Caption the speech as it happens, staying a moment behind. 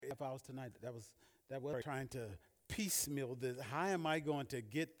hours tonight. That was trying to piecemeal this. How am I going to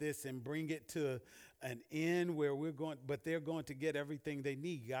get this and bring it to an end where we're going, but they're going to get everything they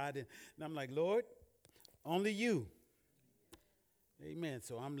need, God. And I'm like, Lord, only you. Amen.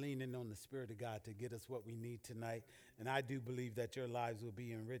 So I'm leaning on the Spirit of God to get us what we need tonight. And I do believe that your lives will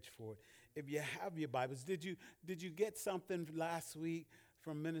be enriched for it. If you have your Bibles, did you get something last week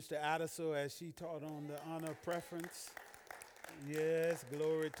from Minister Addison as she taught on the honor preference? Yes,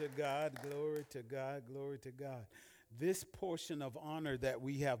 glory to God, glory to God, glory to God. This portion of honor that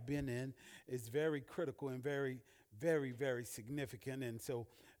we have been in is very critical and very, very, very significant. And so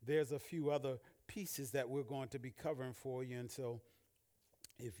there's a few other pieces that we're going to be covering for you. And so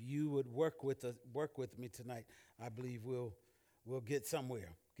if you would work with me tonight, I believe we'll get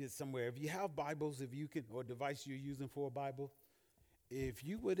somewhere. If you have Bibles, if you can, or device you're using for a Bible, if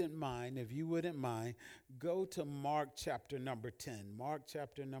you wouldn't mind, go to Mark chapter number 10. Mark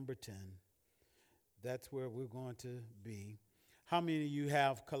chapter number 10. That's where we're going to be. How many of you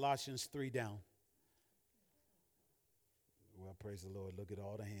have Colossians 3 down? Well, praise the Lord. Look at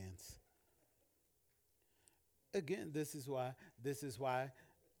all the hands. Again, this is why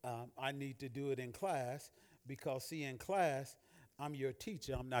I need to do it in class, because, see, in class, I'm your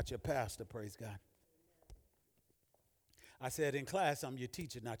teacher. I'm not your pastor, praise God. I said in class, I'm your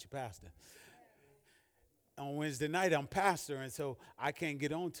teacher, not your pastor. On Wednesday night, I'm pastor, and so I can't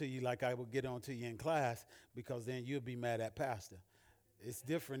get on to you like I would get on to you in class, because then you'll be mad at pastor. It's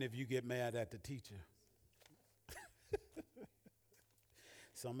different if you get mad at the teacher.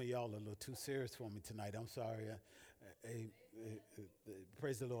 Some of y'all are a little too serious for me tonight. I'm sorry.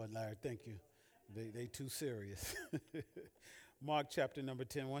 Praise the Lord, Larry. Thank you. They too serious. Mark chapter number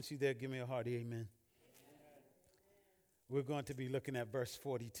 10. Once you're there, give me a hearty amen. We're going to be looking at verse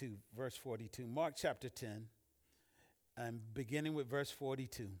 42. Verse 42. Mark chapter 10. I'm beginning with verse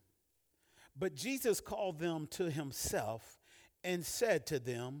 42. But Jesus called them to himself and said to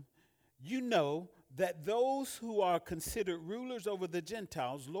them, you know that those who are considered rulers over the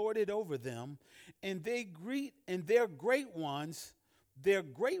Gentiles lord it over them, and their great ones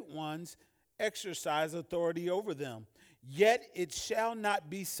exercise authority over them. Yet it shall not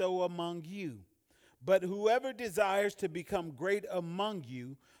be so among you. But whoever desires to become great among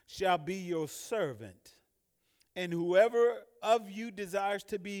you shall be your servant. And whoever of you desires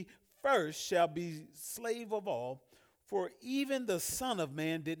to be first shall be slave of all. For even the Son of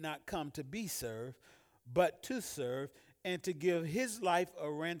Man did not come to be served, but to serve, and to give his life a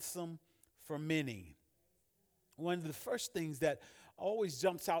ransom for many. One of the first things that always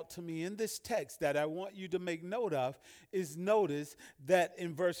jumps out to me in this text that I want you to make note of is, notice that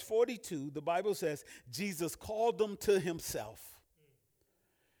in verse 42, the Bible says, Jesus called them to himself.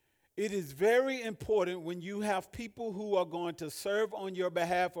 It is very important when you have people who are going to serve on your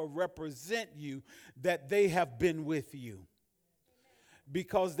behalf or represent you that they have been with you.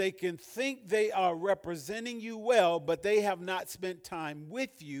 Because they can think they are representing you well, but they have not spent time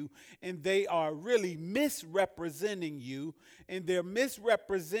with you, and they are really misrepresenting you, and they're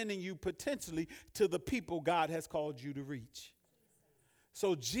misrepresenting you potentially to the people God has called you to reach.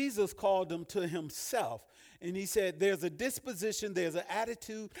 So Jesus called them to himself, and he said there's a disposition, there's an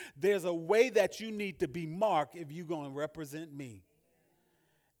attitude, there's a way that you need to be marked if you're going to represent me.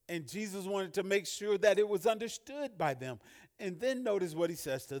 And Jesus wanted to make sure that it was understood by them. And then notice what he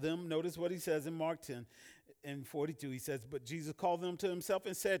says to them. Notice what he says in Mark 10 and 42. He says, but Jesus called them to himself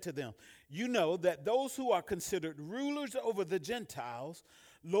and said to them, you know that those who are considered rulers over the Gentiles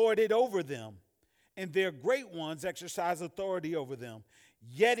lord it over them, and their great ones exercise authority over them.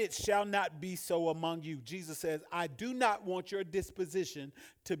 Yet it shall not be so among you. Jesus says, I do not want your disposition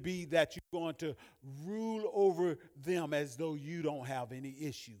to be that you're going to rule over them as though you don't have any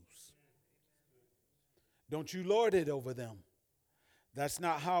issues. Don't you lord it over them. That's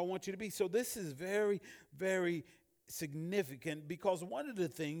not how I want you to be. So this is very, very significant, because one of the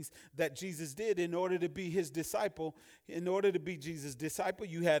things that Jesus did in order to be his disciple, in order to be Jesus' disciple,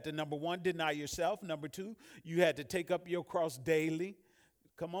 you had to, number one, deny yourself. Number two, you had to take up your cross daily.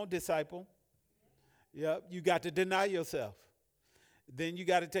 Come on, disciple. Yep, you got to deny yourself. Then you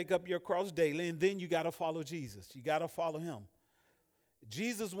got to take up your cross daily, and then you got to follow Jesus. You got to follow him.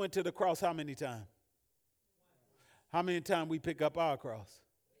 Jesus went to the cross how many times? How many times we pick up our cross?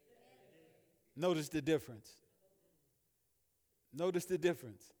 Notice the difference. Notice the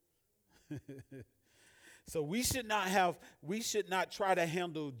difference. So we should not try to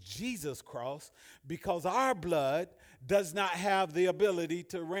handle Jesus' cross, because our blood does not have the ability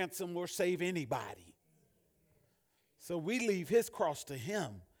to ransom or save anybody. So we leave his cross to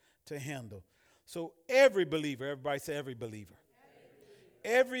him to handle. So every believer, everybody say every believer.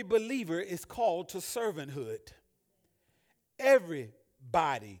 Every believer is called to servanthood.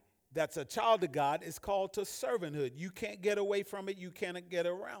 Everybody that's a child of God is called to servanthood. You can't get away from it. You cannot get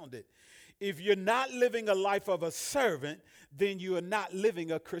around it. If you're not living a life of a servant, then you are not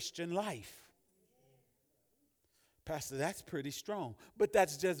living a Christian life. Pastor, that's pretty strong, but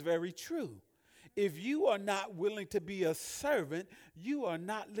that's just very true. If you are not willing to be a servant, you are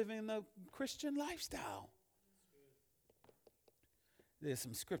not living a Christian lifestyle. There's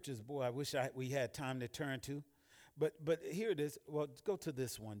some scriptures, boy, I wish we had time to turn to. But here it is. Well, go to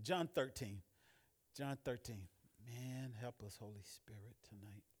this one, John 13. John 13. Man, help us, Holy Spirit,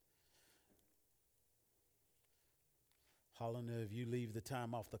 tonight. Hallelujah. If you leave the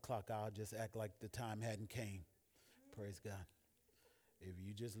time off the clock, I'll just act like the time hadn't came. Praise God. If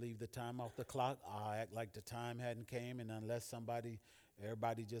you just leave the time off the clock, I'll act like the time hadn't came. And unless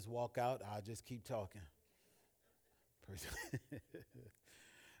everybody just walk out, I'll just keep talking. Praise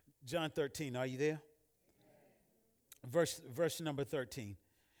John 13, are you there? Verse number 13.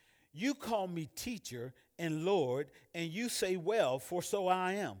 You call me teacher and Lord, and you say, well, for so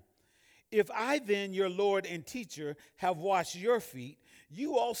I am. If I then, your Lord and teacher, have washed your feet,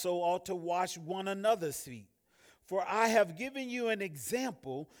 you also ought to wash one another's feet. For I have given you an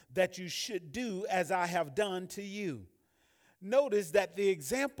example that you should do as I have done to you. Notice that the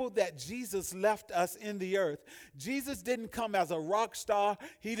example that Jesus left us in the earth, Jesus didn't come as a rock star.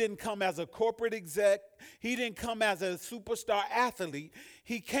 He didn't come as a corporate exec. He didn't come as a superstar athlete.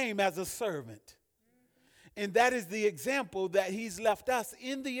 He came as a servant. And that is the example that he's left us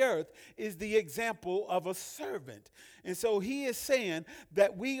in the earth, is the example of a servant. And so he is saying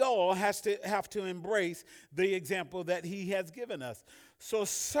that we all have to embrace the example that he has given us. So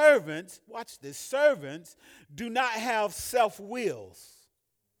servants, watch this, servants do not have self-wills.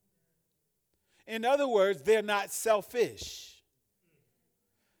 In other words, they're not selfish.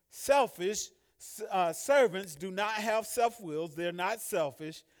 Servants do not have self-wills. They're not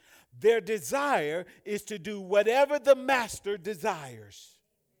selfish. Their desire is to do whatever the master desires.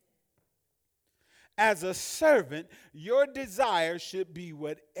 As a servant, your desire should be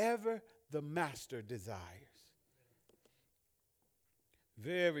whatever the master desires.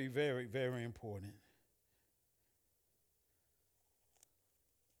 Very, very, very important.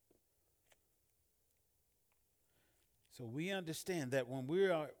 So we understand that when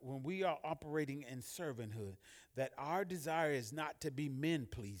we are operating in servanthood, that our desire is not to be men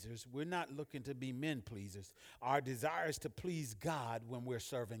pleasers. We're not looking to be men pleasers. Our desire is to please God when we're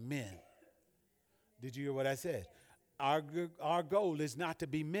serving men. Did you hear what I said? Our goal is not to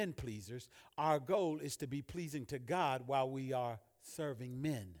be men pleasers. Our goal is to be pleasing to God while we are serving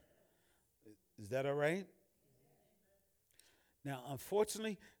men. Is that all right? Now,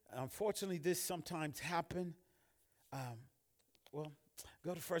 unfortunately, this sometimes happens. Well,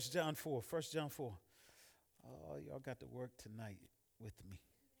 go to 1 John 4. 1 John 4. Oh, y'all got to work tonight with me.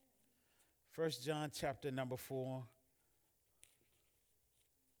 1 John chapter number 4.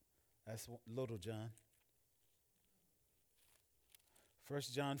 That's little John. 1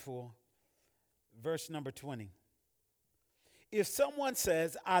 John 4, verse number 20. If someone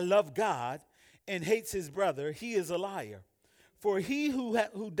says, I love God, and hates his brother, he is a liar. For he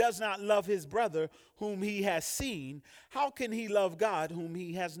who does not love his brother whom he has seen, how can he love God whom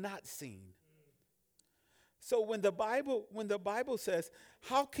he has not seen? So when the Bible says,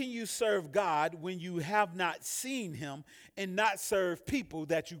 how can you serve God when you have not seen him and not serve people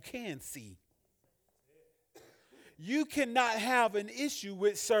that you can see? You cannot have an issue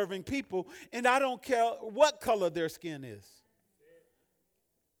with serving people, and I don't care what color their skin is.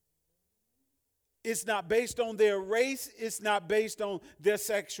 It's not based on their race. It's not based on their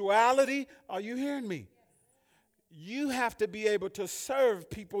sexuality. Are you hearing me? You have to be able to serve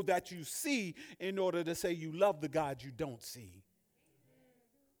people that you see in order to say you love the God you don't see.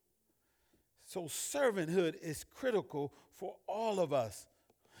 So servanthood is critical for all of us.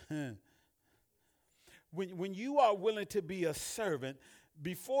 When you are willing to be a servant,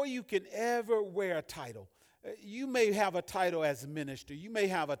 before you can ever wear a title, you may have a title as minister. You may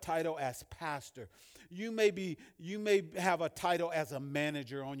have a title as pastor. You may have a title as a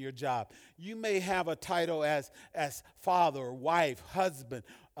manager on your job. You may have a title as father, wife, husband,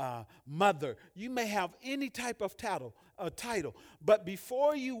 mother. You may have any type of title. But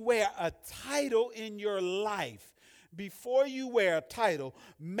before you wear a title in your life, before you wear a title,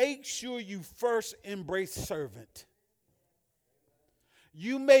 make sure you first embrace servant.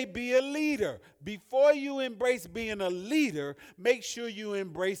 You may be a leader. Before you embrace being a leader, make sure you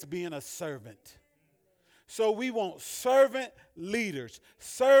embrace being a servant. So we want servant leaders,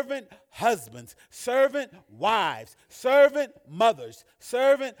 servant husbands, servant wives, servant mothers,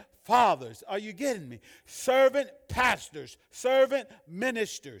 servant fathers. Are you getting me? Servant pastors, servant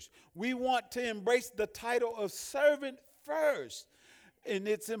ministers. We want to embrace the title of servant first. And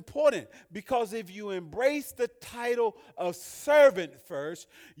it's important because if you embrace the title of servant first,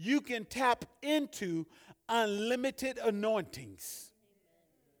 you can tap into unlimited anointings.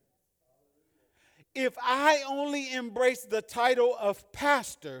 If I only embrace the title of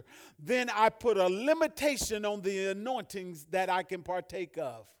pastor, then I put a limitation on the anointings that I can partake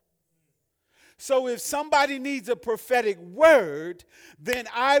of. So if somebody needs a prophetic word, then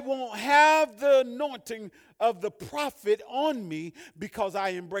I won't have the anointing of the prophet on me because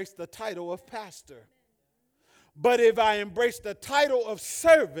I embrace the title of pastor. But if I embrace the title of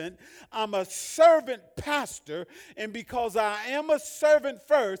servant, I'm a servant pastor. And because I am a servant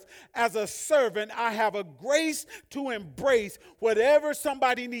first, as a servant, I have a grace to embrace whatever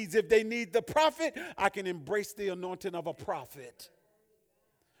somebody needs. If they need the prophet, I can embrace the anointing of a prophet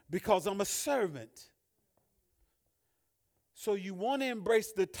because I'm a servant. So you want to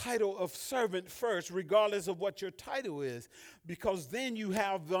embrace the title of servant first, regardless of what your title is, because then you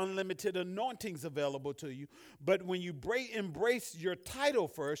have unlimited anointings available to you. But when you embrace your title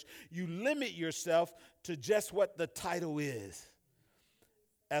first, you limit yourself to just what the title is.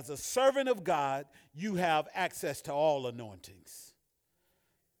 As a servant of God, you have access to all anointings.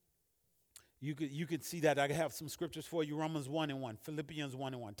 You could see that. I have some scriptures for you. Romans 1:1, Philippians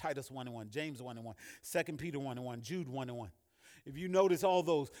 1:1, Titus 1:1, James 1:1, 2 Peter 1:1, Jude 1:1. If you notice all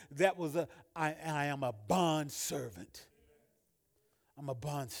those, that was I am a bond servant. I'm a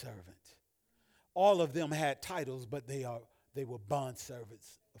bond servant. All of them had titles, but they were bond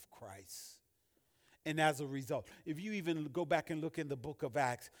servants of Christ. And as a result, if you even go back and look in the book of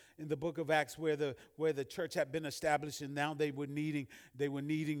Acts, where the church had been established, and now they were needing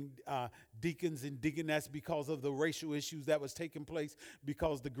deacons and deaconess because of the racial issues that was taking place,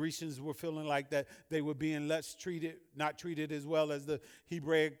 because the Grecians were feeling like that they were being not treated as well as the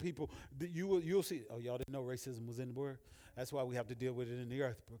Hebraic people. You'll see. Oh, y'all didn't know racism was in the word? That's why we have to deal with it in the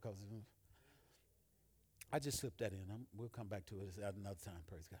earth, because I just slipped that in. We'll come back to it at another time.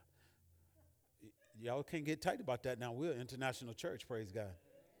 Praise God. Y'all can't get tight about that now. We're an international church, praise God.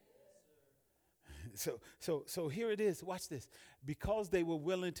 So here it is. Watch this. Because they were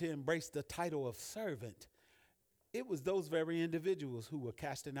willing to embrace the title of servant, it was those very individuals who were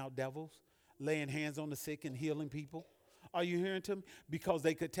casting out devils, laying hands on the sick and healing people. Are you hearing to me? Because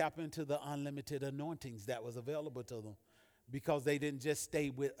they could tap into the unlimited anointings that was available to them. Because they didn't just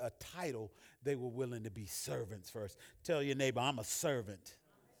stay with a title, they were willing to be servants first. Tell your neighbor, I'm a servant.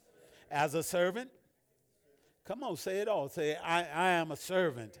 As a servant, come on, say it all. Say, I am a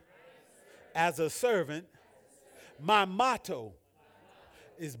servant. As a servant, my motto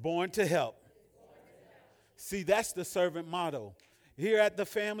is born to help. See, that's the servant motto. Here at the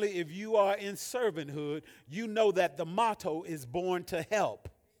family, if you are in servanthood, you know that the motto is born to help.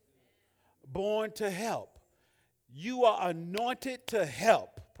 Born to help. You are anointed to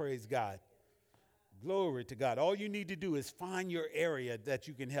help, praise God. Glory to God. All you need to do is find your area that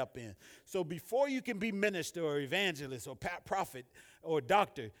you can help in. So before you can be minister or evangelist or prophet or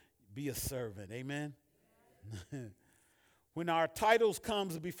doctor, be a servant. Amen. When our titles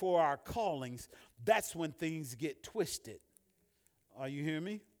comes before our callings, that's when things get twisted. Are you hearing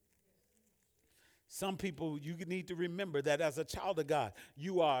me? Some people, you need to remember that as a child of God,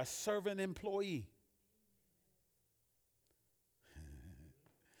 you are a servant employee.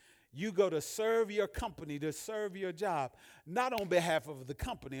 You go to serve your company, to serve your job, not on behalf of the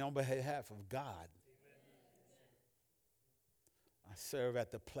company, on behalf of God. I serve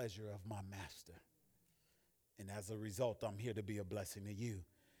at the pleasure of my master. And as a result, I'm here to be a blessing to you.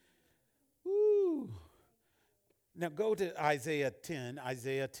 Woo. Now go to Isaiah 10.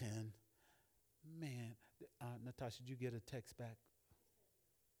 Isaiah 10. Man, Natasha, did you get a text back?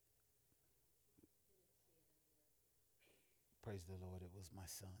 Praise the Lord, it was my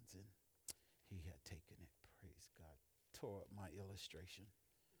son's, and he had taken it. Praise God. Tore up my illustration.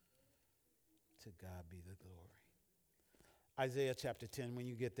 To God be the glory. Isaiah chapter 10, when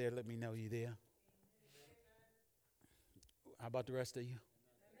you get there, let me know you're there. How about the rest of you?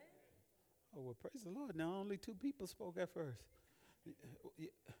 Oh, well, praise the Lord. Now only 2 people spoke at first.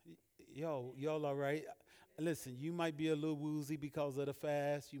 Y'all all right? Listen, you might be a little woozy because of the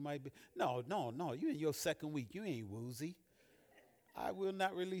fast. You might be. No. You in your second week. You ain't woozy. I will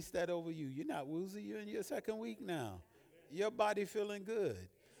not release that over you. You're not woozy. You're in your second week now. Your body feeling good.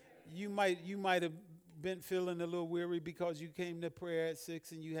 You might have been feeling a little weary because you came to prayer at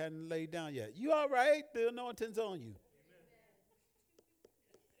 6 and you hadn't laid down yet? You all right? The anointing's on you.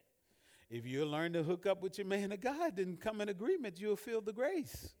 If you learn to hook up with your man of God and come in agreement, you'll feel the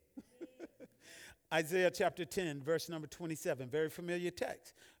grace. Isaiah chapter 10, verse number 27, very familiar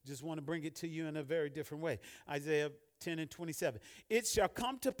text. Just want to bring it to you in a very different way. Isaiah 10 and 27. It shall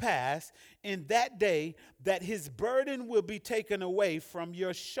come to pass in that day that his burden will be taken away from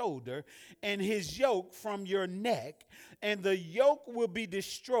your shoulder and his yoke from your neck, and the yoke will be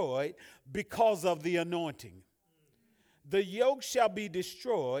destroyed because of the anointing. The yoke shall be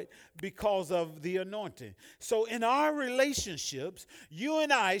destroyed because of the anointing. So in our relationships, you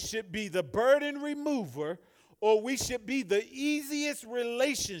and I should be the burden remover, or we should be the easiest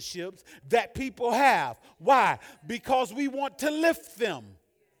relationships that people have. Why? Because we want to lift them.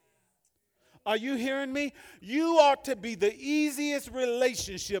 Are you hearing me? You ought to be the easiest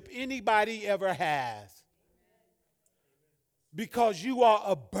relationship anybody ever has, because you are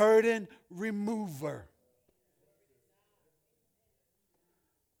a burden remover.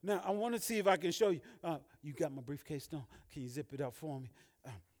 Now, I want to see if I can show you. You got my briefcase, don't? Can you zip it up for me?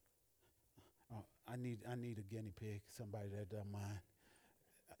 I need a guinea pig, somebody that don't mind.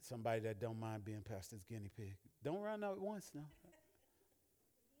 Somebody that don't mind being pastor's guinea pig. Don't run out once now.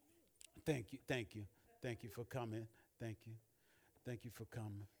 Thank you for coming. Thank you for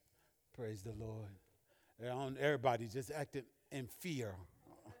coming. Praise the Lord. Everybody just acting in fear.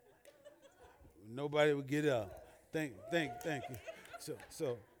 Nobody would get up. Thank you.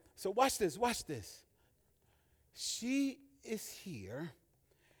 So watch this. She is here,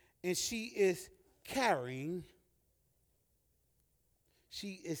 and she is carrying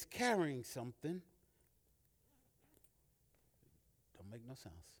something. Don't make no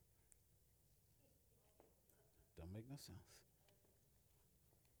sense.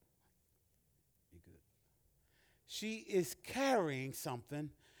 You good? She is carrying something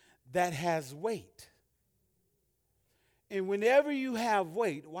that has weight. And whenever you have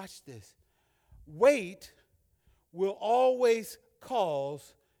weight, watch this. Weight will always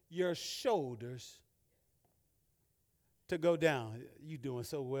cause your shoulders to go down. You doing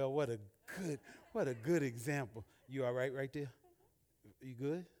so well. What a good example. You all right there? You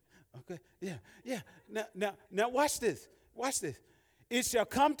good? Okay. Yeah. Now watch this. It shall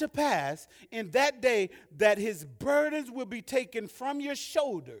come to pass in that day that his burdens will be taken from your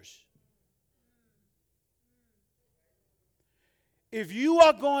shoulders. If you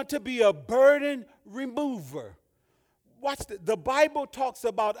are going to be a burden remover, watch the Bible talks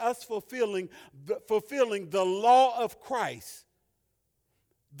about us fulfilling the law of Christ,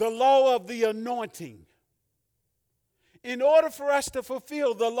 the law of the anointing. In order for us to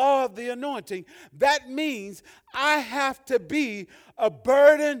fulfill the law of the anointing, that means I have to be a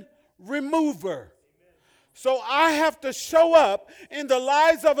burden remover. So I have to show up in the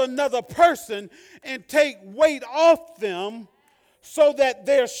lives of another person and take weight off them, so that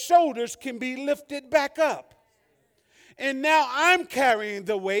their shoulders can be lifted back up. And now I'm carrying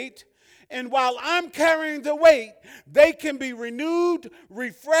the weight. And while I'm carrying the weight, they can be renewed,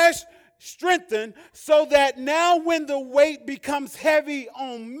 refreshed, strengthened, so that now when the weight becomes heavy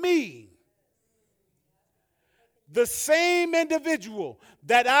on me, the same individual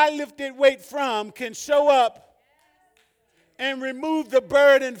that I lifted weight from can show up and remove the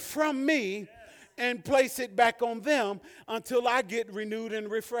burden from me and place it back on them until I get renewed and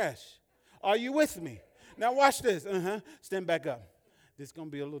refreshed. Are you with me? Now watch this. Stand back up. This is going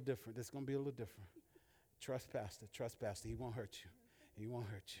to be a little different. Trust Pastor. He won't hurt you. You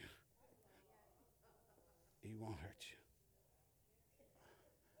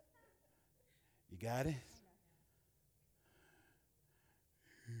got it?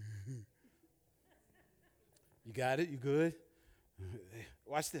 You got it? You good?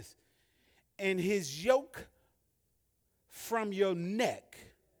 Watch this. And his yoke from your neck,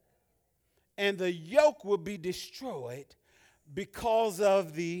 and the yoke will be destroyed because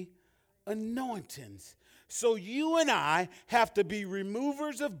of the anointings. So you and I have to be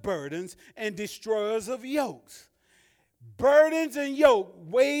removers of burdens and destroyers of yokes. Burdens and yoke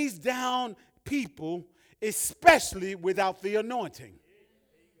weighs down people, especially without the anointing.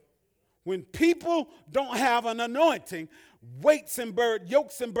 When people don't have an anointing, yokes and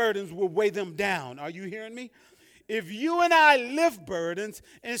burdens will weigh them down. Are you hearing me? If you and I lift burdens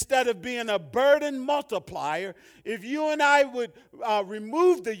instead of being a burden multiplier, if you and I would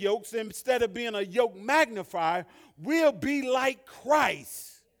remove the yokes instead of being a yoke magnifier, we'll be like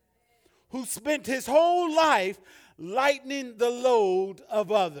Christ, who spent his whole life lightening the load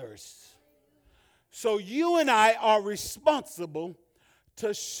of others. So you and I are responsible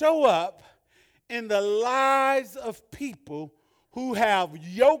to show up in the lives of people who have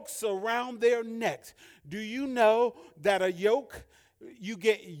yokes around their necks. Do you know that a yoke, you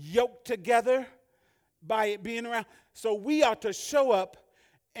get yoked together by it being around? So we are to show up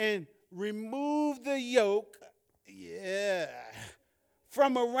and remove the yoke,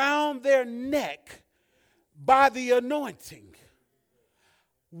 from around their neck by the anointing.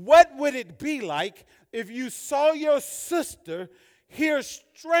 What would it be like if you saw your sister here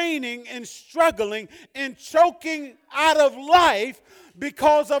straining and struggling and choking out of life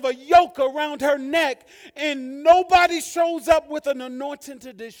because of a yoke around her neck, and nobody shows up with an anointing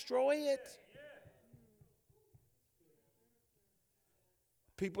to destroy it?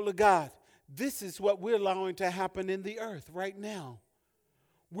 People of God, this is what we're allowing to happen in the earth right now.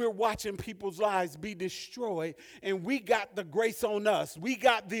 We're watching people's lives be destroyed, and we got the grace on us. We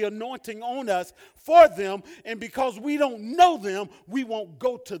got the anointing on us for them, and because we don't know them, we won't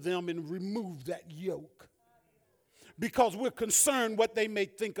go to them and remove that yoke. Because we're concerned what they may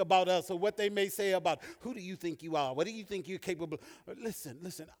think about us or what they may say about, who do you think you are? What do you think you're capable of? Listen,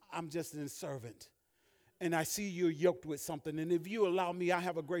 I'm just a servant. And I see you're yoked with something. And if you allow me, I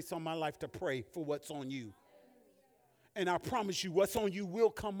have a grace on my life to pray for what's on you. And I promise you, what's on you will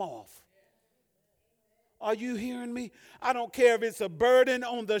come off. Are you hearing me? I don't care if it's a burden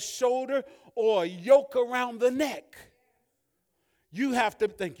on the shoulder or a yoke around the neck. You have to,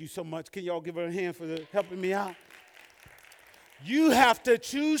 thank you so much. Can y'all give her a hand for helping me out? You have to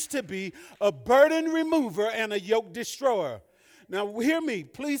choose to be a burden remover and a yoke destroyer. Now, hear me.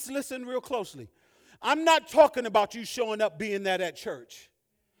 Please listen real closely. I'm not talking about you showing up being that at church.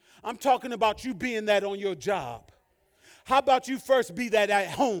 I'm talking about you being that on your job. How about you first be that at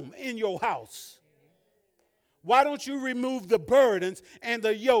home, in your house? Why don't you remove the burdens and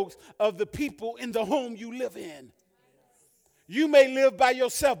the yokes of the people in the home you live in? You may live by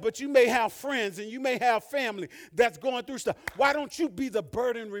yourself, but you may have friends and you may have family that's going through stuff. Why don't you be the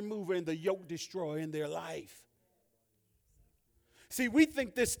burden remover and the yoke destroyer in their life? See, we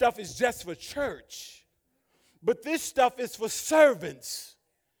think this stuff is just for church, but this stuff is for servants.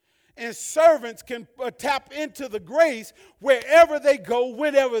 And servants can tap into the grace wherever they go,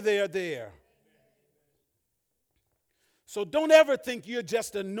 whenever they're there. So don't ever think you're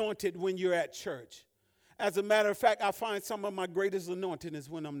just anointed when you're at church. As a matter of fact, I find some of my greatest anointing is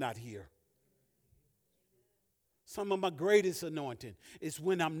when I'm not here. Some of my greatest anointing is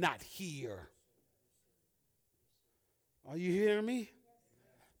when I'm not here. Are you hearing me?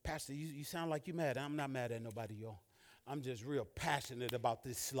 Pastor, you sound like you're mad. I'm not mad at nobody, y'all. I'm just real passionate about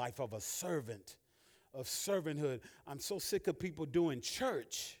this life of a servant, of servanthood. I'm so sick of people doing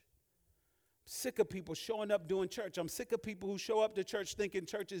church. I'm sick of people showing up doing church. I'm sick of people who show up to church thinking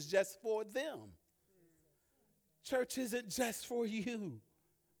church is just for them. Church isn't just for you.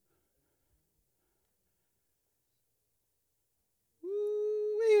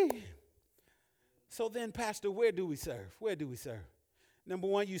 Woo-wee. So then, Pastor, where do we serve? Where do we serve? Number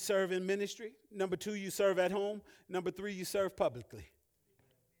one, you serve in ministry. Number two, you serve at home. Number three, you serve publicly.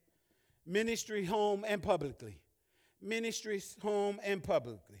 Ministry, home, and publicly. Ministry, home, and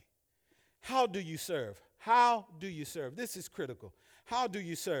publicly. How do you serve? How do you serve? This is critical. How do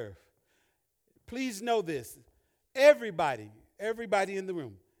you serve? Please know this. Everybody in the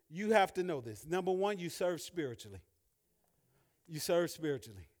room, you have to know this. Number one, you serve spiritually. You serve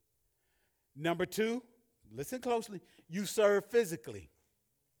spiritually. Number two, listen closely, you serve physically.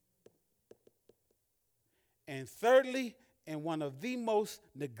 And thirdly, and one of the most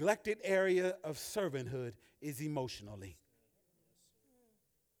neglected area of servanthood is emotionally.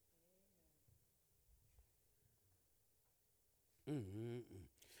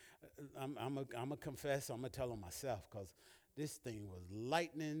 I'm going to confess, I'm going to tell on myself, because this thing was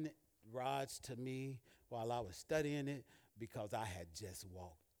lightning rods to me while I was studying it, because I had just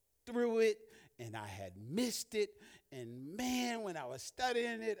walked through it and I had missed it. And man, when I was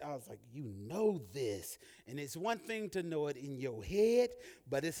studying it, I was like, you know this. And it's one thing to know it in your head,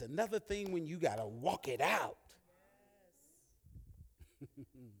 but it's another thing when you got to walk it out.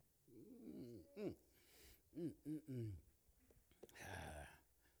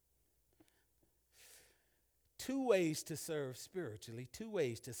 Two ways to serve spiritually.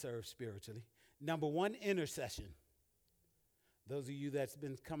 Number one, intercession. Those of you that's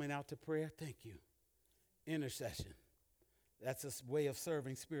been coming out to prayer, thank you. Intercession. That's a way of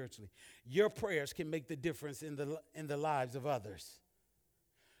serving spiritually. Your prayers can make the difference in the lives of others.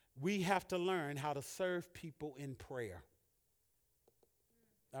 We have to learn how to serve people in prayer.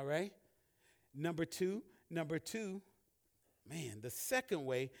 All right? Number two, man, the second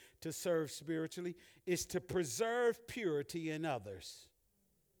way to serve spiritually is to preserve purity in others.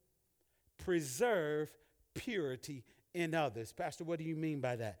 preserve purity in others. Pastor, what do you mean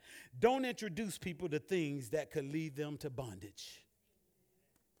by that? Don't introduce people to things that could lead them to bondage.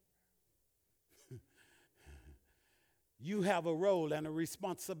 You have a role and a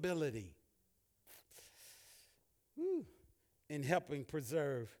responsibility in helping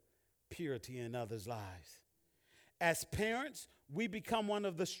preserve purity in others' lives. As parents, we become one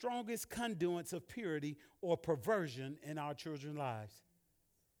of the strongest conduits of purity or perversion in our children's lives.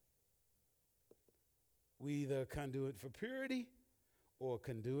 We either conduit for purity or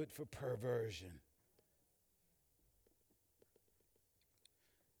conduit for perversion.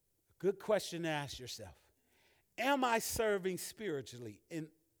 Good question to ask yourself. Am I serving spiritually in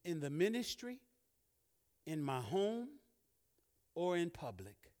the ministry, in my home, or in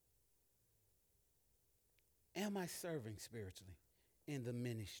public? Am I serving spiritually in the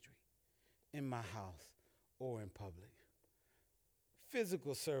ministry, in my house, or in public?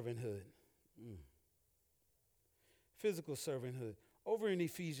 Physical servanthood. Physical servanthood. Over in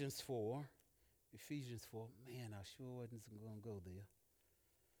Ephesians 4, man, I sure wasn't going to go there,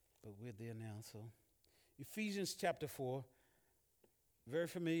 but we're there now. So Ephesians chapter 4, very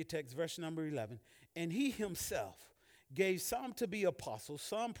familiar text, verse number 11. And he himself gave some to be apostles,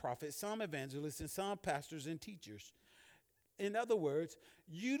 some prophets, some evangelists, and some pastors and teachers. In other words,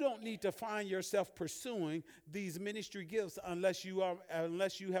 you don't need to find yourself pursuing these ministry gifts unless you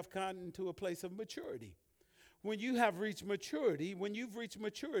have gotten to a place of maturity. When you've reached maturity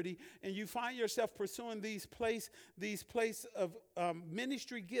and you find yourself pursuing these place of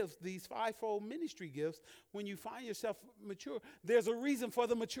ministry gifts, these fivefold ministry gifts, when you find yourself mature, there's a reason for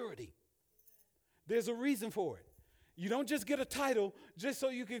the maturity. There's a reason for it. You don't just get a title just so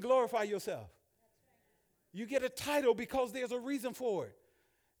you can glorify yourself. You get a title because there's a reason for it.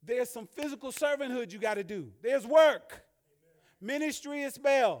 There's some physical servanthood you got to do. There's work. Amen. Ministry is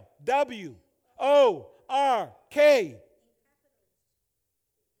spelled W-O-R-K.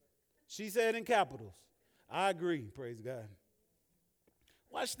 She said in capitals. I agree, praise God.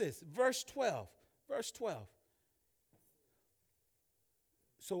 Watch this, verse 12.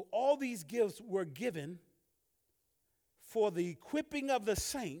 So all these gifts were given for the equipping of the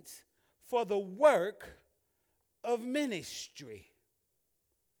saints for the work of ministry.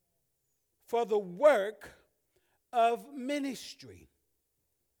 For the work of ministry.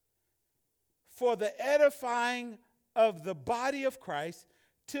 For the edifying of the body of Christ,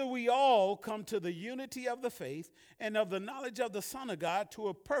 till we all come to the unity of the faith and of the knowledge of the Son of God, to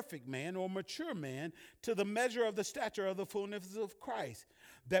a perfect man or mature man, to the measure of the stature of the fullness of Christ,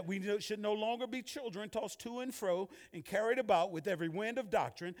 that we should no longer be children tossed to and fro and carried about with every wind of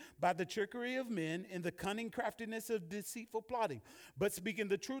doctrine by the trickery of men and the cunning craftiness of deceitful plotting, but speaking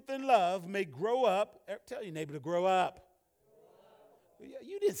the truth in love may grow up. Tell your neighbor to grow up.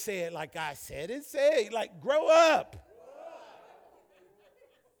 You didn't say it like I said it. Say it like grow up.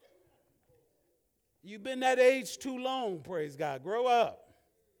 You've been that age too long, praise God. Grow up.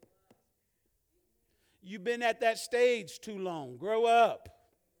 You've been at that stage too long. Grow up.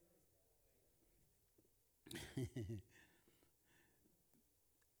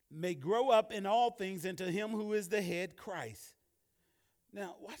 May grow up in all things into him who is the head, Christ.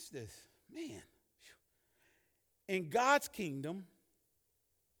 Now, watch this. Man. In God's kingdom,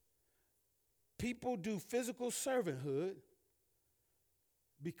 people do physical servanthood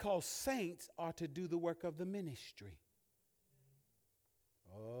because saints are to do the work of the ministry.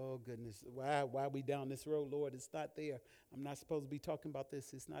 Oh, goodness. Why are we down this road, Lord? It's not there. I'm not supposed to be talking about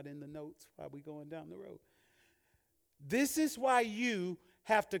this. It's not in the notes. Why are we going down the road? This is why you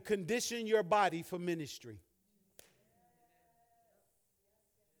have to condition your body for ministry.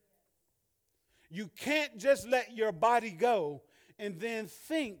 You can't just let your body go and then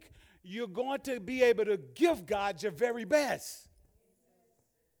think you're going to be able to give God your very best.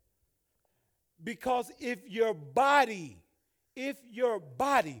 Because if your body,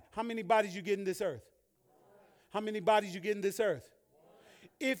 how many bodies you get in this earth? How many bodies you get in this earth?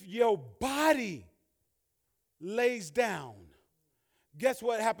 If your body lays down, guess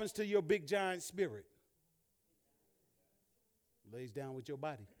what happens to your big giant spirit? Lays down with your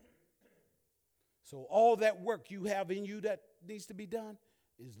body. So all that work you have in you that needs to be done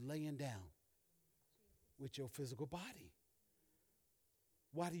is laying down with your physical body.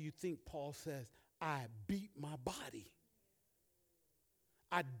 Why do you think Paul says, I beat my body?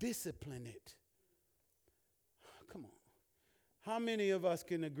 I discipline it. Come on. How many of us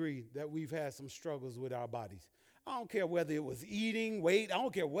can agree that we've had some struggles with our bodies? I don't care whether it was eating, weight, I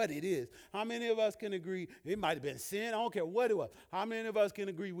don't care what it is. How many of us can agree it might have been sin? I don't care what it was. How many of us can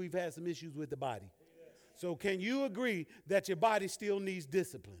agree we've had some issues with the body? Yes. So can you agree that your body still needs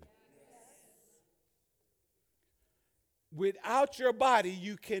discipline? Yes. Without your body,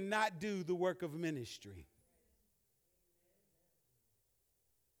 you cannot do the work of ministry.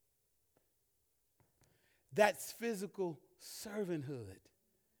 That's physical servanthood.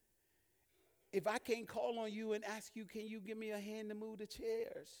 If I can't call on you and ask you, can you give me a hand to move the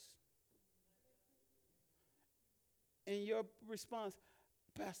chairs? And your response,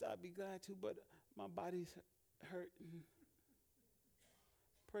 Pastor, I'd be glad to, but my body's hurting.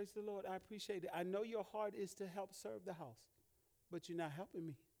 Praise the Lord. I appreciate it. I know your heart is to help serve the house, but you're not helping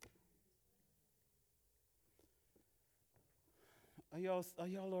me. Are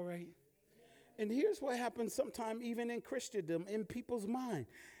y'all all right? And here's what happens sometimes even in Christendom, in people's mind.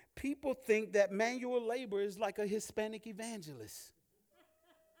 People think that manual labor is like a Hispanic evangelist.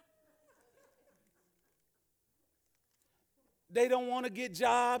 They don't want to get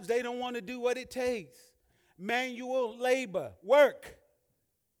jobs. They don't want to do what it takes. Manual labor, work.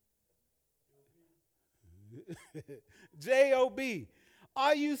 J-O-B.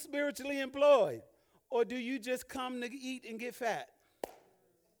 Are you spiritually employed? Or do you just come to eat and get fat?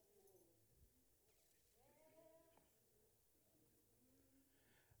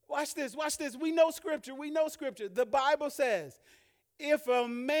 Watch this, watch this. We know scripture. The Bible says, if a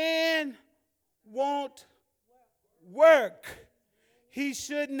man won't work, he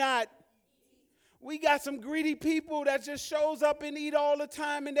should not. We got some greedy people that just shows up and eat all the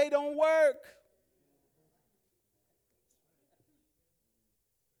time and they don't work.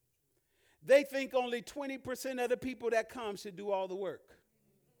 They think only 20% of the people that come should do all the work.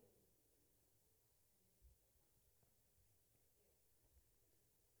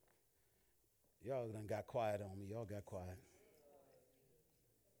 Y'all done got quiet on me. Y'all got quiet.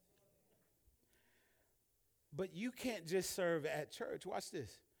 But you can't just serve at church. Watch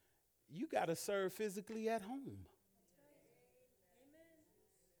this. You got to serve physically at home.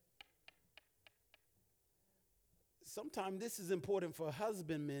 Sometimes this is important for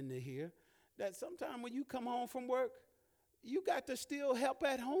husbandmen to hear, that sometimes when you come home from work, you got to still help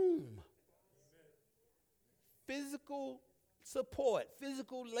at home. Physical support,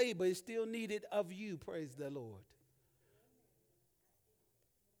 physical labor is still needed of you, praise the Lord.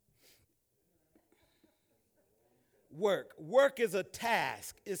 Work is a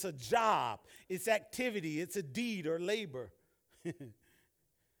task, it's a job, it's activity, it's a deed or labor.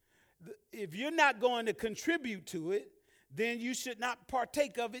 If you're not going to contribute to it, then you should not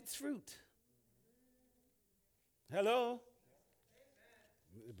partake of its fruit. Hello?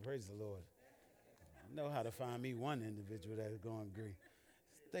 Praise the Lord. I know how to find me one individual that is going to agree.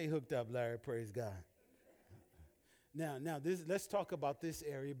 Stay hooked up, Larry. Praise God. Now, let's talk about this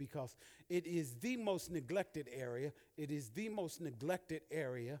area because it is the most neglected area. It is the most neglected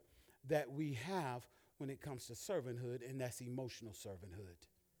area that we have when it comes to servanthood, and that's emotional servanthood.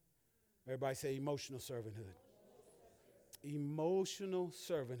 Everybody say emotional servanthood. Emotional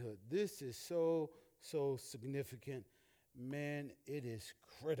servanthood. This is so significant. Man, it is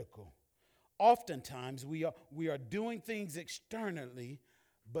critical. Oftentimes, we are doing things externally,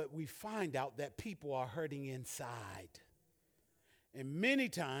 but we find out that people are hurting inside. And many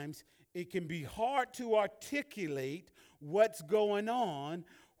times, it can be hard to articulate what's going on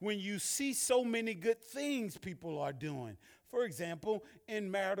when you see so many good things people are doing. For example,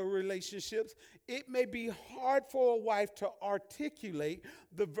 in marital relationships, it may be hard for a wife to articulate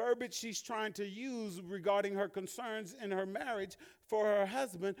the verbiage she's trying to use regarding her concerns in her marriage for her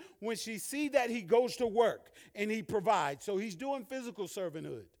husband when she sees that he goes to work and he provides. So he's doing physical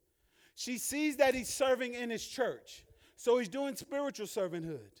servanthood. She sees that he's serving in his church. So he's doing spiritual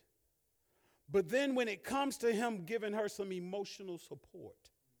servanthood. But then when it comes to him giving her some emotional support,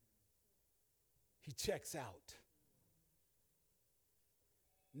 he checks out.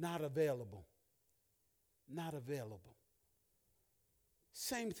 Not available. Not available.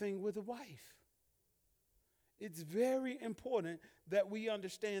 Same thing with a wife. It's very important that we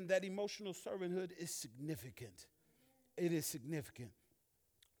understand that emotional servanthood is significant. It is significant.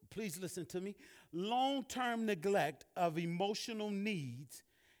 Please listen to me. Long-term neglect of emotional needs,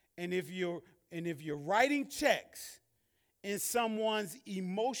 and if you're writing checks in someone's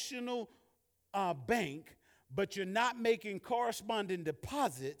emotional bank, but you're not making corresponding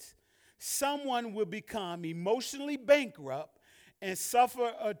deposits, someone will become emotionally bankrupt and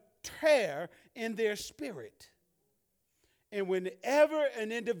suffer a tear in their spirit. And whenever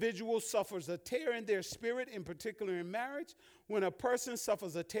an individual suffers a tear in their spirit, in particular in marriage, when a person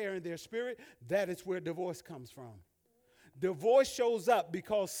suffers a tear in their spirit, that is where divorce comes from. Divorce shows up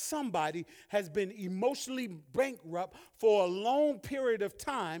because somebody has been emotionally bankrupt for a long period of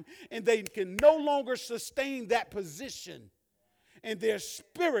time and they can no longer sustain that position and their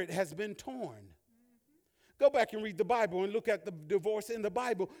spirit has been torn. Go back and read the Bible and look at the divorce in the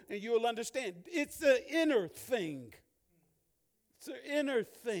Bible, and you'll understand. It's the inner thing. It's an inner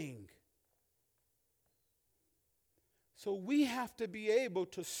thing. So we have to be able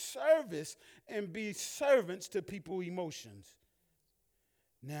to service and be servants to people's emotions.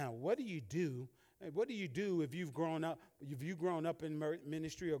 Now, what do you do? What do you do if you've grown up in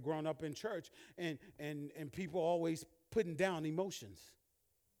ministry or grown up in church and people always putting down emotions?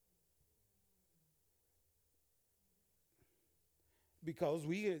 Because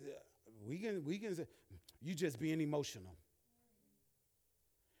we can say, you just being emotional.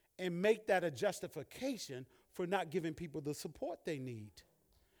 And make that a justification for not giving people the support they need.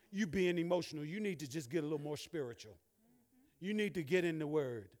 You being emotional, you need to just get a little more spiritual. You need to get in the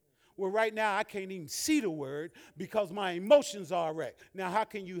Word. Well, right now, I can't even see the Word because my emotions are wrecked. Now, how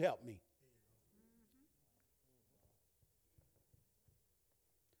can you help me?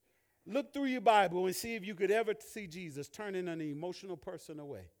 Look through your Bible and see if you could ever see Jesus turning an emotional person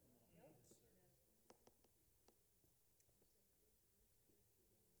away.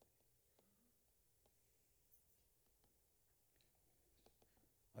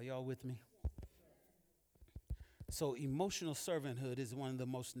 Are y'all with me? So emotional servanthood is one of the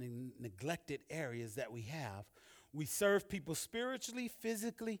most neglected areas that we have. We serve people spiritually,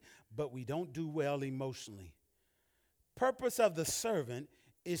 physically, but we don't do well emotionally. Purpose of the servant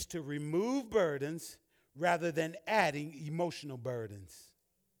is to remove burdens rather than adding emotional burdens.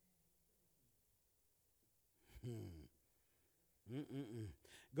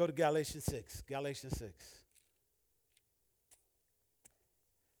 Go to Galatians 6. Galatians 6.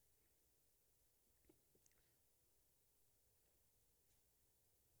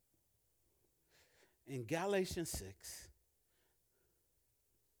 In Galatians 6,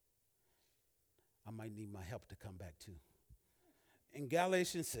 I might need my help to come back to. In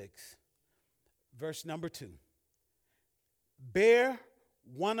Galatians 6, verse number 2, bear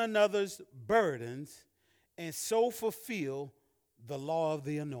one another's burdens and so fulfill the law of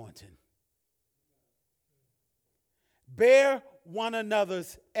the anointing. Bear one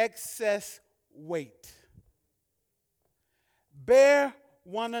another's excess weight. Bear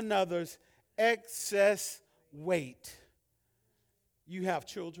one another's excess weight. You have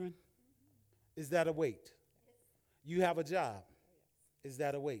children? Is that a weight? You have a job? Is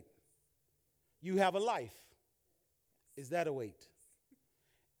that a weight? You have a life? Is that a weight?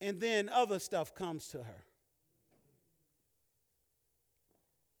 And then other stuff comes to her.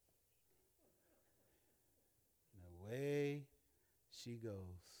 And away she goes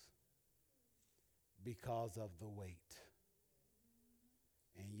because of the weight.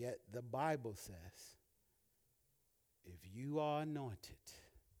 And yet the Bible says, if you are anointed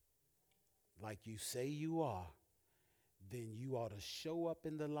like you say you are, then you ought to show up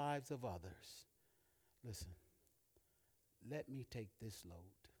in the lives of others. Listen, let me take this load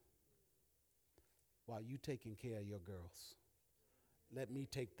while you taking care of your girls. Let me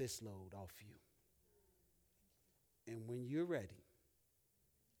take this load off you. And when you're ready,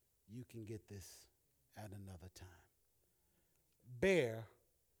 you can get this at another time. Bear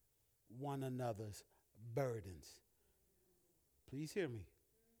one another's burdens. Please hear me.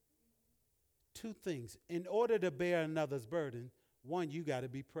 Two things. In order to bear another's burden, one, you got to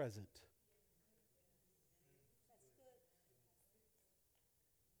be present.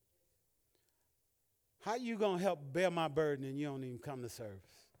 How you going to help bear my burden and you don't even come to service?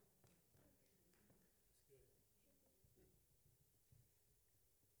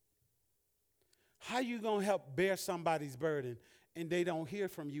 How you going to help bear somebody's burden and they don't hear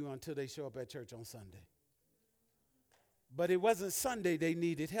from you until they show up at church on Sunday? But it wasn't Sunday they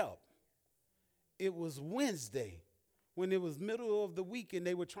needed help. It was Wednesday when it was middle of the week and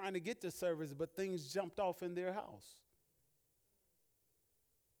they were trying to get to service, but things jumped off in their house.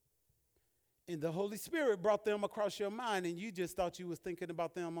 And the Holy Spirit brought them across your mind and you just thought you was thinking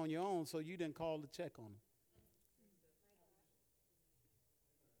about them on your own, so you didn't call to check on them.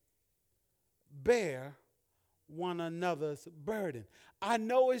 Bear one another's burden. I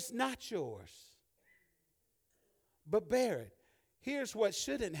know it's not yours, but bear it. Here's what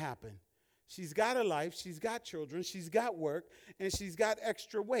shouldn't happen. She's got a life, she's got children, she's got work, and she's got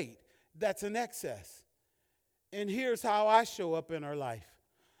extra weight. That's an excess. And here's how I show up in her life.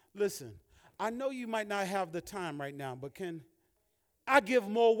 Listen, I know you might not have the time right now, but can I give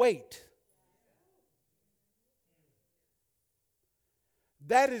more weight?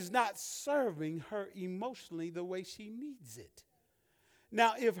 That is not serving her emotionally the way she needs it.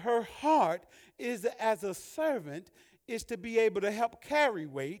 Now, if her heart is as a servant, is to be able to help carry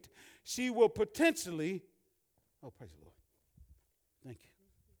weight, she will potentially, oh, praise the Lord. Thank you.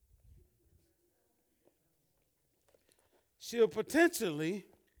 she'll potentially,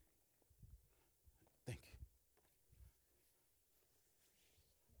 thank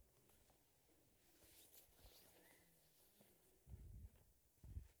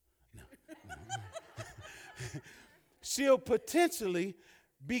you. She'll potentially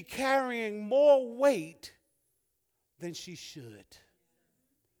be carrying more weight than she should.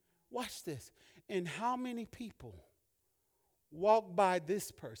 Watch this. And how many people walk by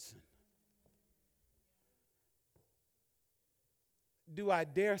this person? Do I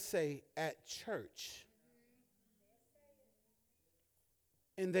dare say at church?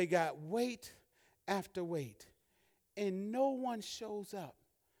 And they got weight after weight. And no one shows up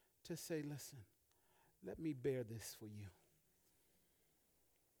to say, listen, let me bear this for you.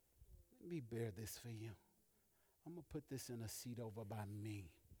 Let me bear this for you. I'm going to put this in a seat over by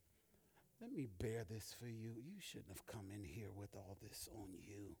me. Let me bear this for you. You shouldn't have come in here with all this on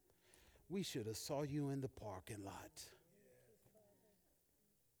you. We should have saw you in the parking lot.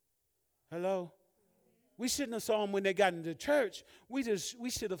 Hello? We shouldn't have saw them when they got into church. We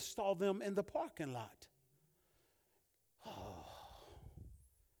should have saw them in the parking lot. Oh.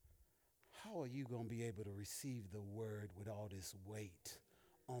 How are you going to be able to receive the word with all this weight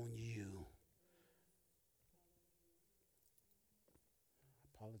on you?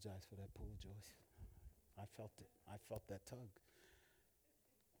 I apologize for that pull, Joyce. I felt it. I felt that tug.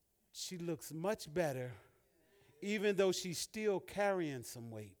 She looks much better, even though she's still carrying some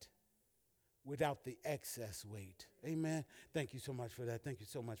weight, without the excess weight. Amen. Thank you so much for that. Thank you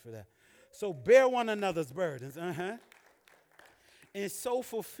so much for that. So bear one another's burdens. And so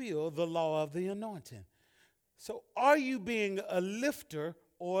fulfill the law of the anointing. So are you being a lifter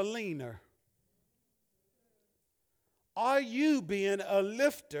or a leaner? Are you being a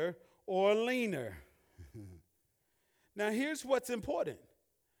lifter or a leaner? Now here's what's important.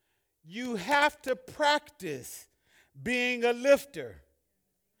 You have to practice being a lifter.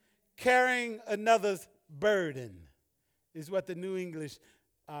 Carrying another's burden is what the New English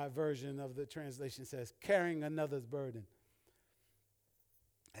version of the translation says. Carrying another's burden.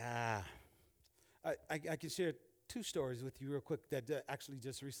 I can share two stories with you real quick that actually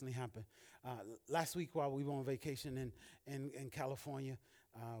just recently happened. Last week while we were on vacation in California,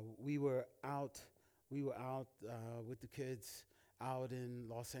 we were out with the kids out in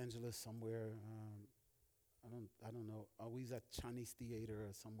Los Angeles somewhere. I don't know. We was at Chinese Theater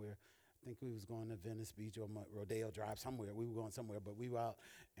or somewhere. I think we was going to Venice Beach or Rodeo Drive somewhere. We were going somewhere, but we were out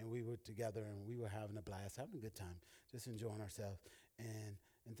and we were together and we were having a blast, having a good time, just enjoying ourselves. And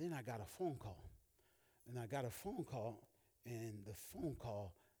then I got a phone call. And the phone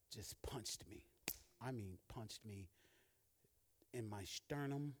call just punched me. I mean, punched me in my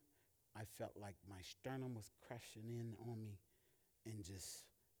sternum. I felt like my sternum was crashing in on me and just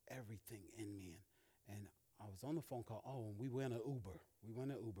everything in me. And I was on the phone call. Oh, and we went an Uber.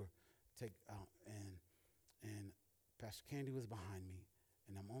 And Pastor Candy was behind me.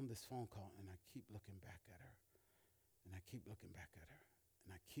 And I'm on this phone call, and I keep looking back at her. And I keep looking back at her.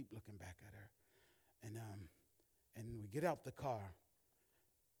 And I keep looking back at her. And we get out the car.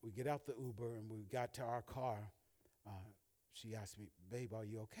 We get out the Uber, and we got to our car. She asked me, babe, are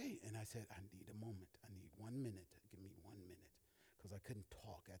you okay? And I said, I need a moment. I need 1 minute. Give me 1 minute. Because I couldn't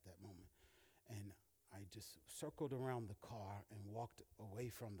talk at that moment. And I just circled around the car and walked away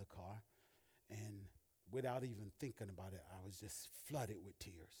from the car. And without even thinking about it, I was just flooded with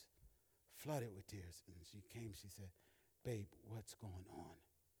tears. And she came, she said, babe, what's going on?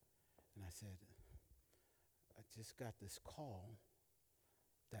 And I said, I just got this call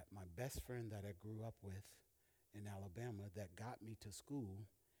that my best friend that I grew up with in Alabama that got me to school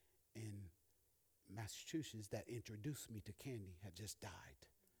in Massachusetts that introduced me to Candy had just died.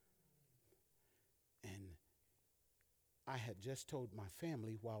 And I had just told my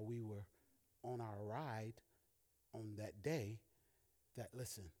family while we were on our ride on that day that,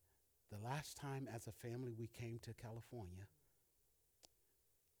 listen, the last time as a family we came to California,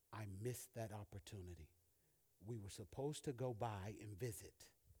 I missed that opportunity. We were supposed to go by and visit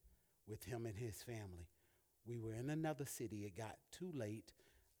with him and his family. We were in another city. It got too late.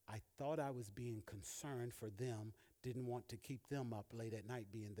 I thought I was being concerned for them, didn't want to keep them up late at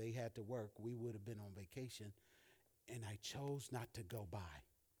night being they had to work. We would have been on vacation, and I chose not to go by.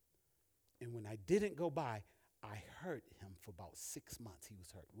 And when I didn't go by, I hurt him for about 6 months. He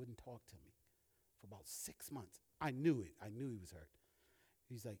was hurt, wouldn't talk to me for about 6 months. I knew it. I knew he was hurt.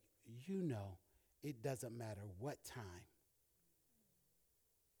 He's like, it doesn't matter what time.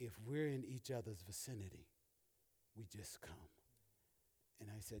 If we're in each other's vicinity, we just come. And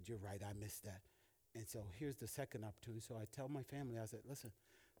I said, you're right, I missed that. And so here's the second opportunity. So I tell my family, I said, listen,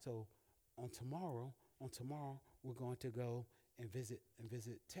 so on tomorrow, we're going to go and visit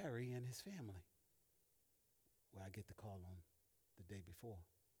Terry and his family. Well, I get the call on the day before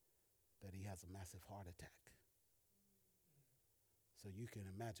that he has a massive heart attack. So you can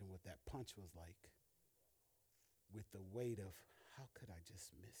imagine what that punch was like, with the weight of, how could I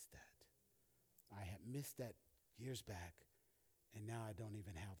just miss that? I had missed that years back, and now I don't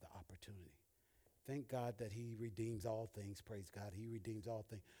even have the opportunity. Thank God that he redeems all things. Praise God. He redeems all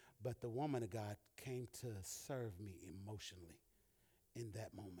things. But the woman of God came to serve me emotionally in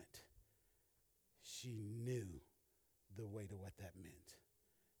that moment. She knew the weight of what that meant.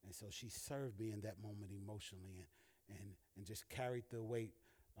 And so she served me in that moment emotionally and just carried the weight.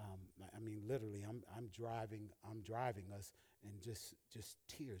 I mean, literally, I'm driving us, and just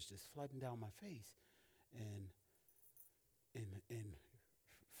tears just flooding down my face, and in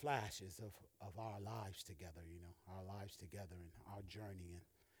flashes of our lives together, our lives together and our journey,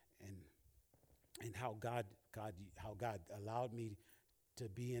 and how God allowed me to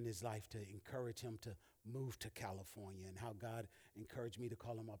be in his life, to encourage him to move to California, and how God encouraged me to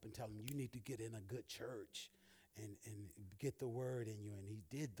call him up and tell him, you need to get in a good church and get the word in you. And he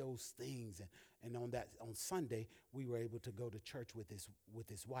did those things. And on Sunday, we were able to go to church with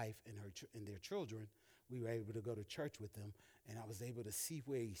his wife and their children. We were able to go to church with them, and I was able to see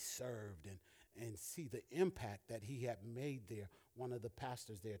where he served and see the impact that he had made there. One of the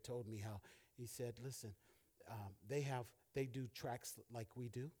pastors there told me how he said, listen, they do tracks like we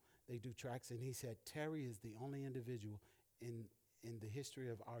do. They do tracks, and he said, Terry is the only individual in the history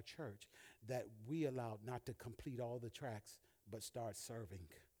of our church that we allowed not to complete all the tracks but start serving.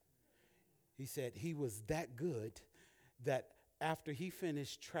 He said he was that good that after he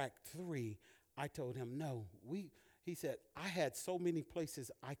finished track 3, I told him, no, he said, I had so many places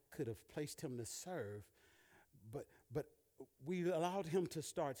I could have placed him to serve, but we allowed him to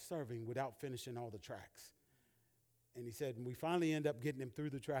start serving without finishing all the tracks. And he said, and we finally end up getting him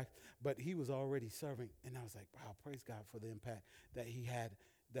through the track, but he was already serving. And I was like, wow, praise God for the impact that he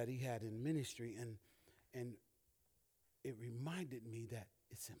had in ministry. And it reminded me that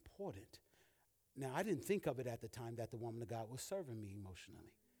it's important. Now, I didn't think of it at the time that the woman of God was serving me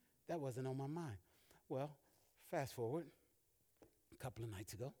emotionally. That wasn't on my mind. Well, fast forward a couple of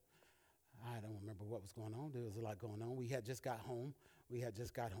nights ago. I don't remember what was going on. There was a lot going on. We had just got home.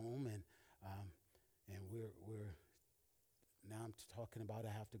 And we're now I'm talking about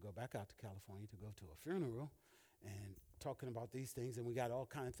I have to go back out to California to go to a funeral, and talking about these things. And we got all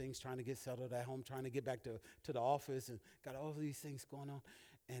kind of things, trying to get settled at home, trying to get back to the office, and got all these things going on.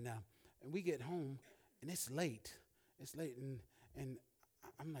 And we get home, and it's late. And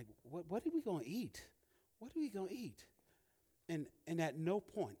I'm like, what are we going to eat? What are we going to eat? And at no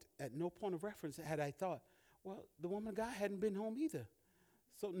point of reference had I thought, well, the woman of God hadn't been home either.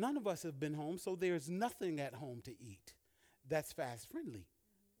 So none of us have been home, so there's nothing at home to eat that's fast friendly.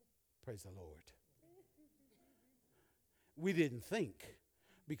 Praise the Lord. We didn't think,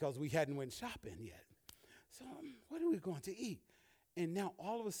 because we hadn't went shopping yet. So what are we going to eat? And now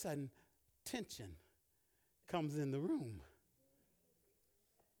all of a sudden, tension comes in the room.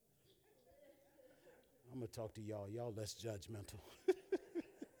 I'm going to talk to y'all. Y'all less judgmental.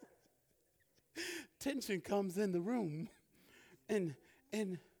 Tension comes in the room. And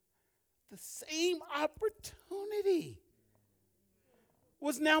the same opportunity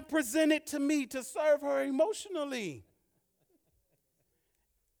was now presented to me to serve her emotionally.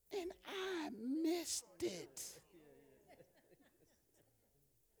 And I missed it.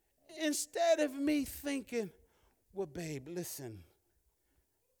 Instead of me thinking, well, babe, listen,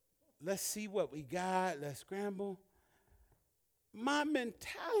 let's see what we got. Let's scramble. My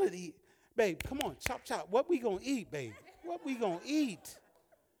mentality, babe, come on, chop, chop. What we going to eat, babe? What we going to eat?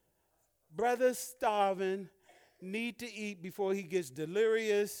 Brother's starving, need to eat before he gets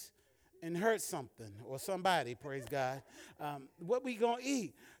delirious and hurt something or somebody, praise God. What we going to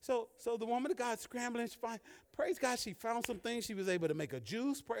eat? So the woman of God scrambling, praise God, she found some things. She was able to make a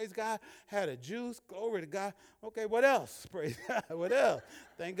juice, praise God, had a juice, glory to God. Okay, what else? Praise God, what else?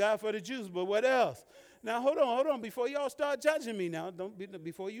 Thank God for the juice, but what else? Now, hold on, before y'all start judging me now,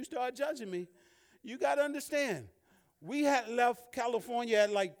 before you start judging me, you got to understand, we had left California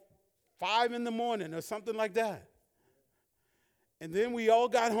at like 5 in the morning or something like that. And then we all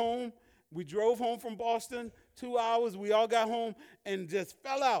got home. We drove home from Boston, 2 hours. We all got home and just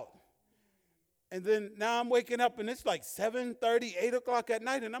fell out. And then now I'm waking up, and it's like 7:30, 8 o'clock at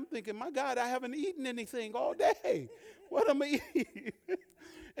night, and I'm thinking, my God, I haven't eaten anything all day. What am I eating?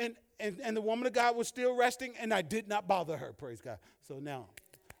 and the woman of God was still resting, and I did not bother her, praise God. So now,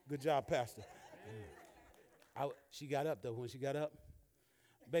 good job, Pastor. She got up, though. When she got up,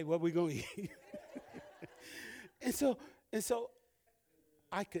 babe, what we going to eat? And so, and so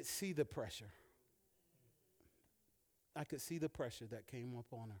I could see the pressure. I could see the pressure that came up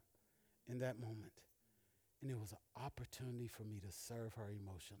on her in that moment. And it was an opportunity for me to serve her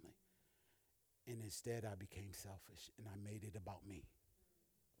emotionally. And instead, I became selfish and I made it about me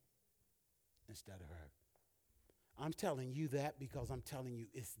instead of her. I'm telling you that because I'm telling you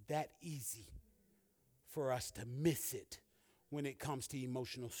it's that easy for us to miss it when it comes to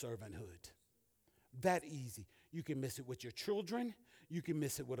emotional servanthood. That easy. You can miss it with your children. You can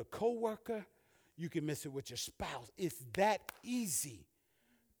miss it with a coworker. You can miss it with your spouse. It's that easy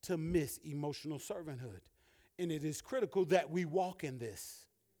to miss emotional servanthood. And it is critical that we walk in this.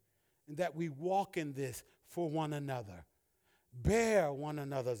 And that we walk in this for one another. Bear one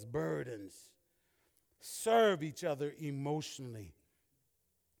another's burdens. Serve each other emotionally.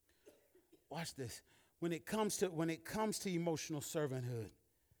 Watch this. When it comes to emotional servanthood,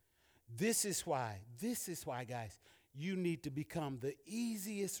 this is why, guys, you need to become the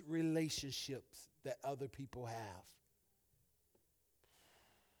easiest relationships that other people have.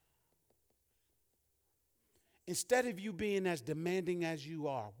 Instead of you being as demanding as you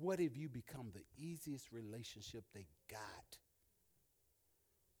are, what if you become the easiest relationship they got?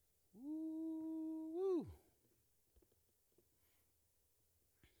 Woo.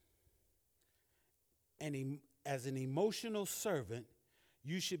 And as an emotional servant,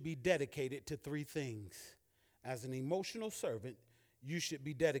 you should be dedicated to three things. As an emotional servant, you should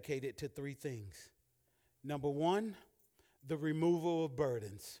be dedicated to three things. Number one, the removal of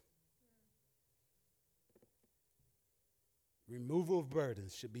burdens. Removal of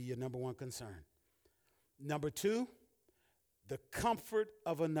burdens should be your number one concern. Number two, the comfort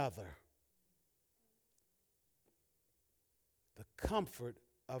of another. The comfort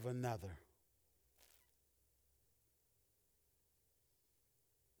of another.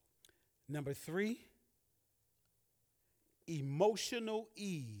 Number three, emotional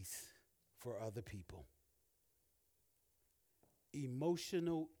ease for other people.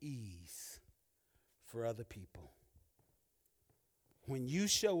 Emotional ease for other people. When you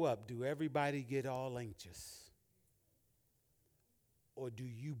show up, do everybody get all anxious? Or do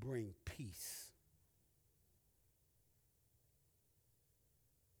you bring peace?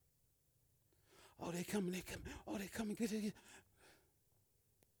 Oh, they coming. Oh, they coming. Get. Do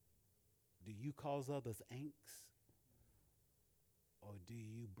you cause others angst? Or do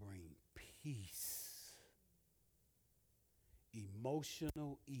you bring peace?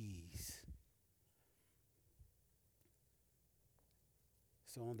 Emotional ease.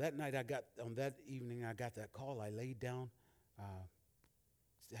 So on that evening, I got that call. I laid down,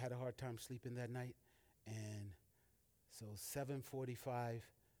 had a hard time sleeping that night. And so 7:45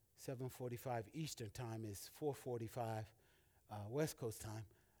 Eastern time is 4:45 West Coast time.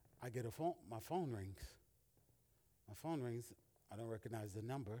 I get a phone, my phone rings. I don't recognize the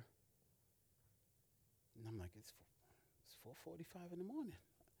number. And I'm like, it's 4:45 in the morning.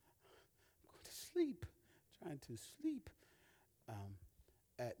 I'm going to sleep, trying to sleep.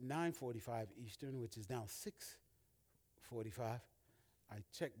 At 9:45 Eastern, which is now 6:45, I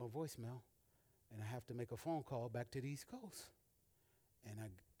check my voicemail, and I have to make a phone call back to the East Coast. And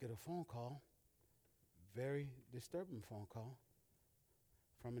I get a phone call, very disturbing phone call,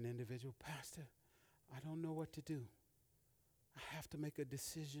 from an individual. Pastor, I don't know what to do. I have to make a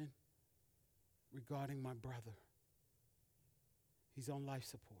decision regarding my brother. He's on life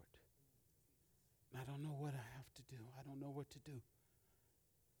support. And I don't know what I have to do. I don't know what to do.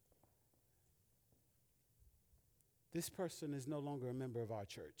 This person is no longer a member of our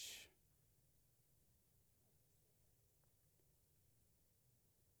church.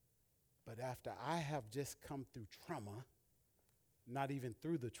 But after I have just come through trauma, not even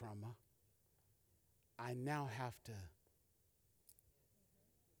through the trauma, I now have to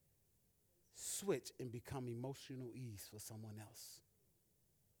switch and become emotional ease for someone else.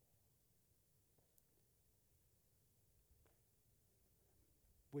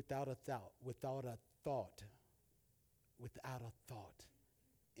 Without a thought,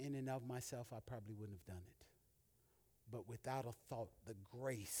 in and of myself, I probably wouldn't have done it. But without a thought, the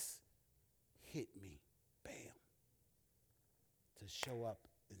grace hit me, bam, to show up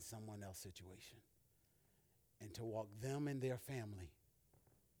in someone else's situation and to walk them and their family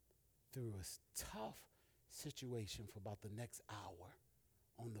through a tough situation for about the next hour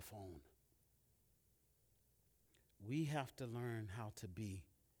on the phone. We have to learn how to be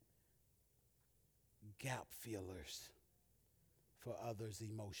gap fillers for others'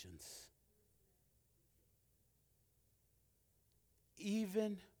 emotions.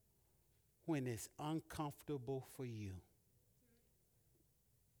 Even when it's uncomfortable for you.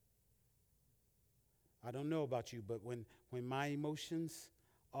 I don't know about you, but when my emotions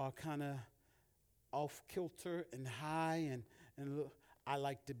are kind of off kilter and high, and I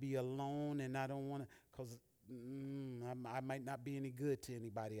like to be alone, and I don't want to, because I might not be any good to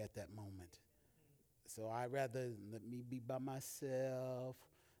anybody at that moment. So I'd rather let me be by myself,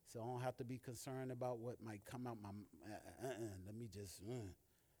 so I don't have to be concerned about what might come out my. Let me just.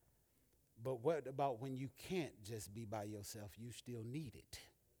 But what about when you can't just be by yourself? You still need it.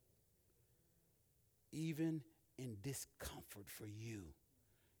 Even in discomfort for you,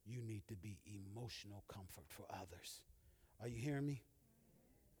 you need to be emotional comfort for others. Are you hearing me?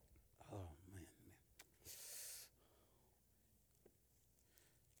 Oh, man.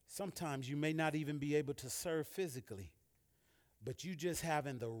 Sometimes you may not even be able to serve physically, but you just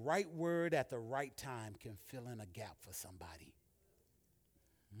having the right word at the right time can fill in a gap for somebody.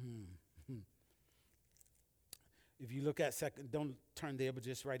 If you look at don't turn there, but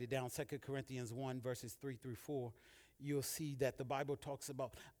just write it down. 2 Corinthians 1, verses 3 through 4, you'll see that the Bible talks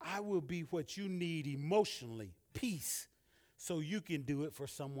about, I will be what you need emotionally, peace, so you can do it for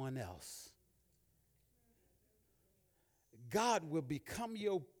someone else. God will become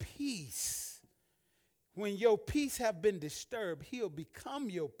your peace. When your peace have been disturbed, he'll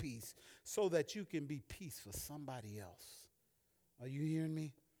become your peace so that you can be peace for somebody else. Are you hearing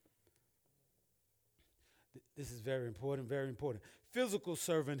me? This is very important, very important. Physical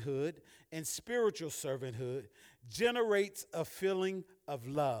servanthood and spiritual servanthood generates a feeling of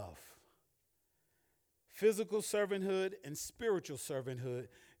love. Physical servanthood and spiritual servanthood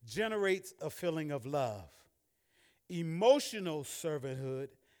generates a feeling of love. Emotional servanthood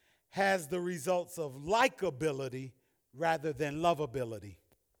has the results of likability rather than lovability.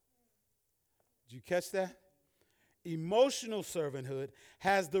 Did you catch that? Emotional servanthood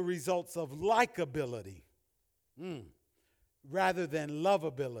has the results of likability rather than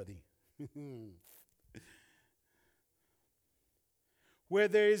lovability. Where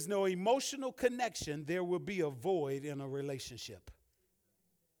there is no emotional connection, there will be a void in a relationship.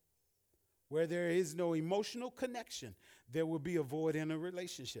 Where there is no emotional connection, there will be a void in a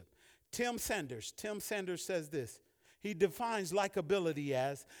relationship. Tim Sanders says this. He defines likability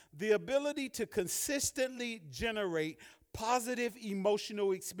as the ability to consistently generate positive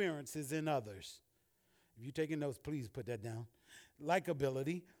emotional experiences in others. If you're taking notes, please put that down.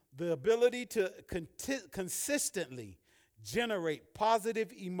 Likability, the ability to consistently generate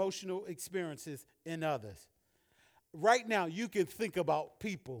positive emotional experiences in others. Right now, you can think about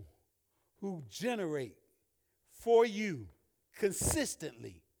people who generate for you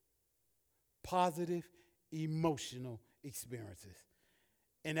consistently positive emotional experiences.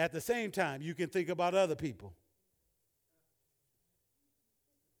 And at the same time, you can think about other people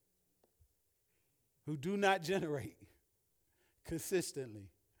who do not generate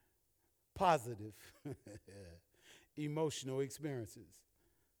consistently positive emotional experiences.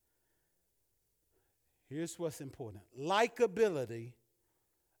 Here's what's important. Likability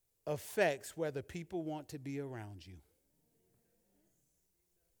affects whether people want to be around you.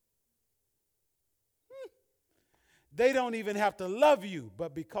 They don't even have to love you,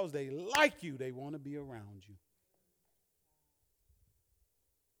 but because they like you, they want to be around you.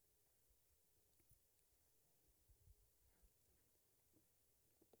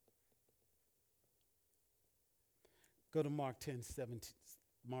 Go to Mark 10:17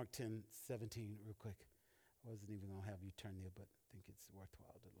 real quick. I wasn't even going to have you turn there, but I think it's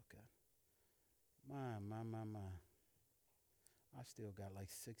worthwhile to look at. My. I still got like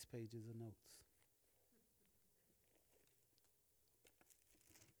 6 pages of notes.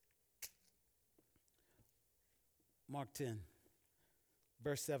 Mark 10,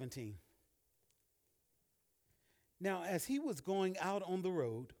 verse 17. Now, as he was going out on the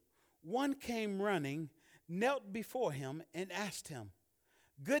road, one came running, knelt before him, and asked him,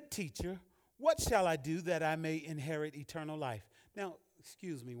 "Good teacher, what shall I do that I may inherit eternal life?" Now,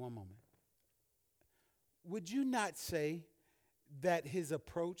 excuse me one moment. Would you not say that his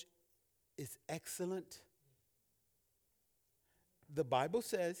approach is excellent? The Bible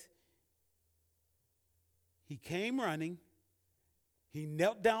says he came running, he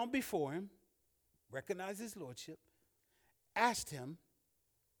knelt down before him, recognized his lordship, asked him,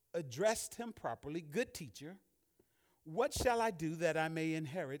 addressed him properly, "Good teacher, what shall I do that I may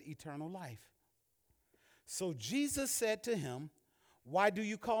inherit eternal life?" So Jesus said to him, "Why do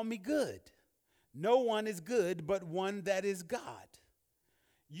you call me good? No one is good but one, that is God.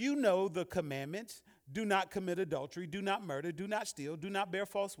 You know the commandments. Do not commit adultery, do not murder, do not steal, do not bear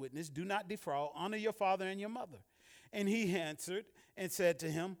false witness, do not defraud, honor your father and your mother." And he answered and said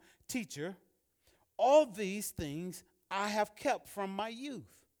to him, "Teacher, all these things I have kept from my youth."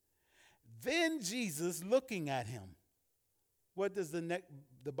 Then Jesus looking at him. What does the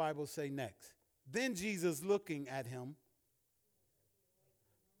Bible say next? Then Jesus looking at him.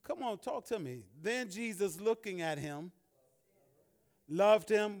 Come on, talk to me. Then Jesus looking at him. Loved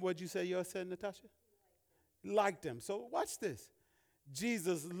him. What'd you say yours said, Natasha? Liked him. So watch this.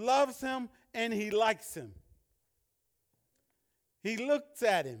 Jesus loves him and he likes him. He looks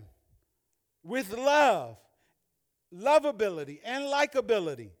at him with love, lovability, and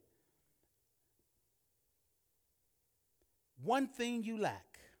likability. One thing you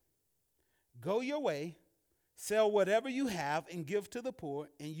lack. Go your way, sell whatever you have and give to the poor,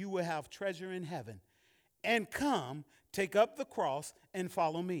 and you will have treasure in heaven. And come, take up the cross and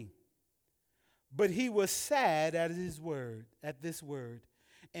follow me. But he was sad at this word,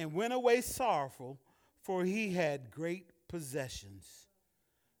 and went away sorrowful, for he had great possessions.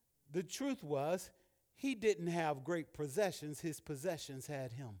 The truth was, he didn't have great possessions, his possessions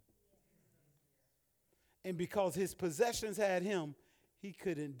had him. And because his possessions had him, he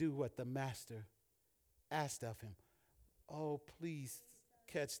couldn't do what the master asked of him. Oh, please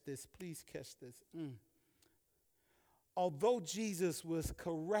catch this. Please catch this. Although Jesus was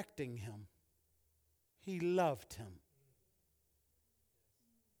correcting him, he loved him.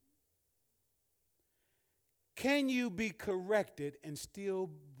 Can you be corrected and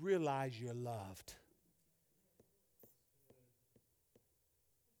still realize you're loved?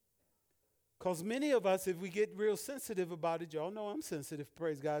 Because many of us, if we get real sensitive about it, y'all know I'm sensitive,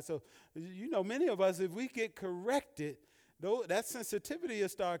 praise God. So, many of us, if we get corrected, though that sensitivity will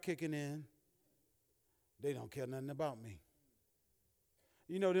start kicking in. They don't care nothing about me.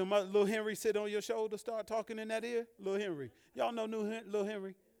 Them little Henry sit on your shoulder, start talking in that ear? Little Henry. Y'all know little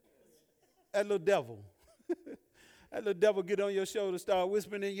Henry? That little devil. That little devil get on your shoulder, start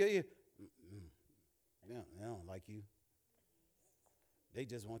whispering in your ear. They don't like you. They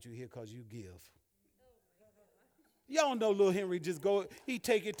just want you here because you give. Y'all know little Henry he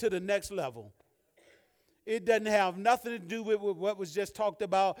take it to the next level. It doesn't have nothing to do with what was just talked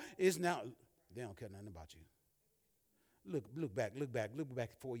about. It's now, they don't care nothing about you. Look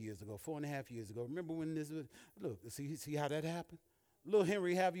back 4 years ago, 4.5 years ago. Remember when this was, see how that happened? Little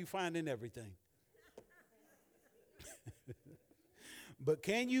Henry have you finding everything. But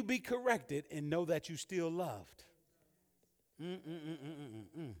can you be corrected and know that you still loved?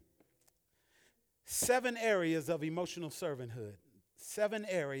 7 areas of emotional servanthood. 7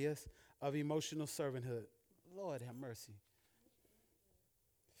 areas of emotional servanthood. Lord have mercy.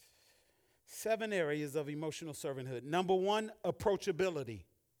 7 areas of emotional servanthood. Number 1, approachability.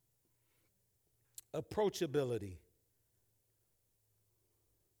 Approachability.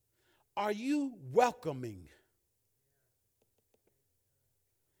 Are you welcoming?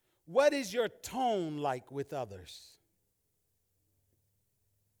 What is your tone like with others?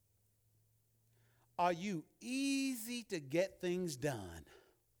 Are you easy to get things done?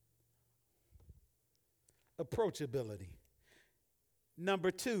 Approachability.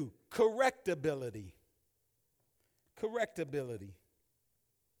 Number 2, correctability. Correctability.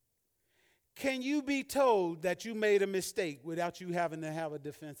 Can you be told that you made a mistake without you having to have a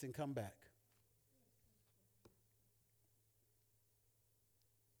defense and come back?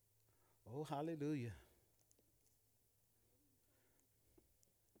 Oh, hallelujah.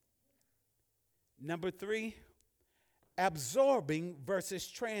 Number 3, absorbing versus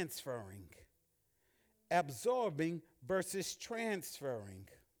transferring. Absorbing versus transferring.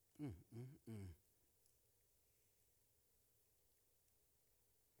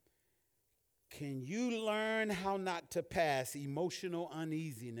 Can you learn how not to pass emotional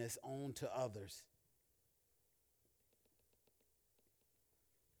uneasiness on to others?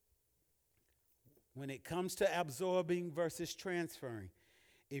 When it comes to absorbing versus transferring,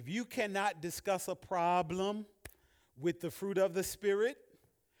 if you cannot discuss a problem with the fruit of the Spirit,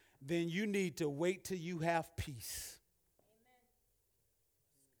 then you need to wait till you have peace.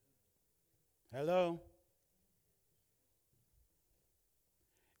 Amen. Hello?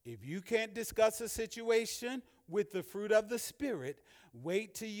 If you can't discuss a situation with the fruit of the Spirit,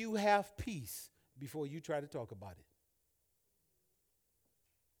 wait till you have peace before you try to talk about it.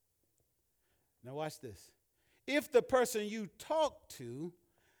 Now watch this. If the person you talk to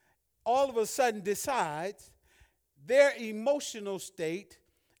all of a sudden decides their emotional state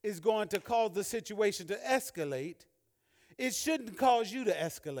is going to cause the situation to escalate, it shouldn't cause you to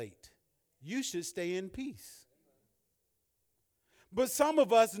escalate. You should stay in peace. But some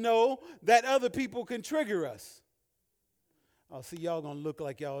of us know that other people can trigger us. Oh, see, y'all going to look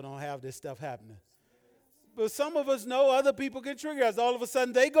like y'all don't have this stuff happening. But some of us know other people can trigger us. All of a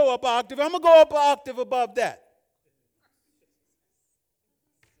sudden, they go up an octave. I'm going to go up an octave above that.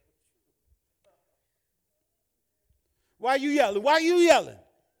 Why you yelling? Why you yelling?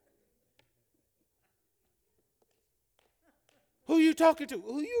 Who you talking to?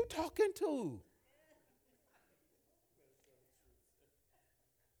 Who you talking to?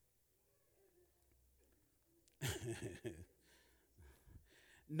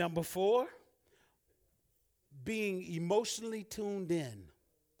 Number 4, being emotionally tuned in.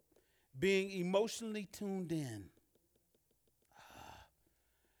 Being emotionally tuned in.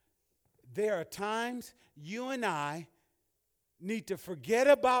 There are times you and I need to forget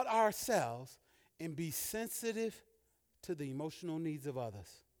about ourselves and be sensitive to the emotional needs of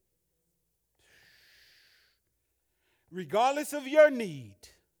others. Regardless of your need,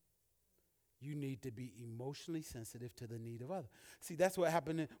 you need to be emotionally sensitive to the need of others. See, that's what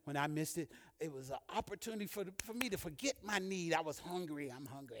happened when I missed it. It was an opportunity for me to forget my need. I was hungry. I'm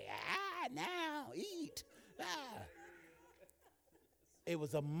hungry. Now, eat. It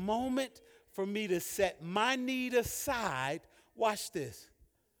was a moment for me to set my need aside. Watch this.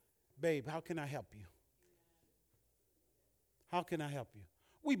 Babe, how can I help you? How can I help you?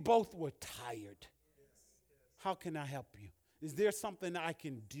 We both were tired. How can I help you? Is there something I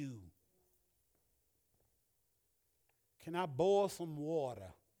can do? Can I boil some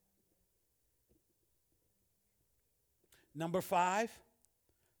water? Number 5,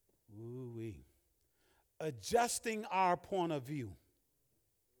 ooh-wee, adjusting our point of view.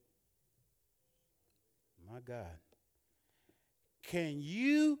 My God. Can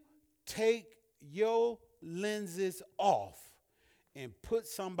you take your lenses off and put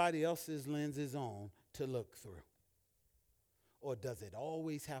somebody else's lenses on to look through? Or does it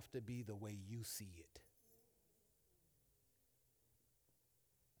always have to be the way you see it?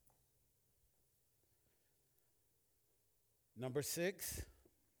 Number 6,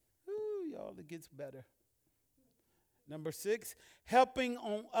 ooh, y'all, it gets better. Number 6, helping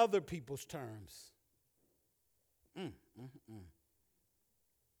on other people's terms.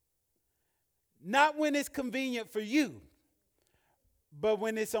 Not when it's convenient for you, but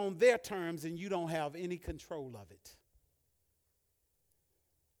when it's on their terms and you don't have any control of it.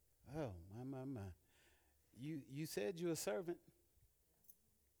 Oh, my. You said you're a servant.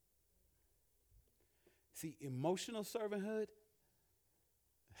 See, emotional servanthood,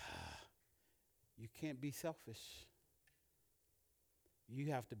 you can't be selfish.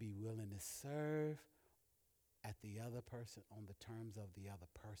 You have to be willing to serve at the other person on the terms of the other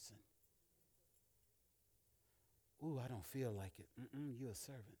person. Ooh, I don't feel like it. You're a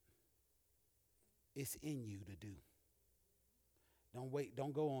servant. It's in you to do. Don't wait.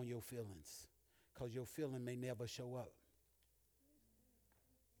 Don't go on your feelings, because your feeling may never show up.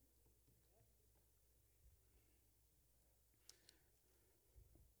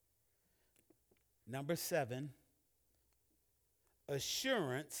 Number 7,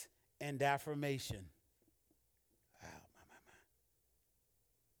 assurance and affirmation. Oh,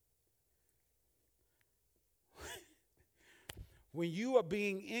 my. When you are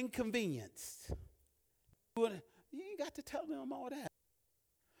being inconvenienced, you ain't got to tell them all that.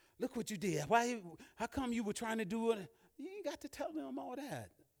 Look what you did. How come you were trying to do it? You ain't got to tell them all that.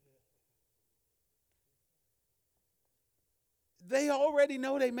 They already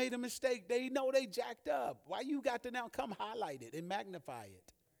know they made a mistake. They know they jacked up. Why you got to now come highlight it and magnify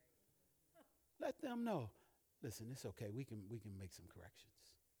it? Let them know. Listen, it's okay. We can make some corrections.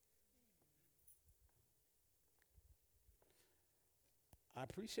 I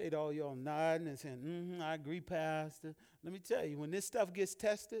appreciate all y'all nodding and saying, I agree, Pastor. Let me tell you, when this stuff gets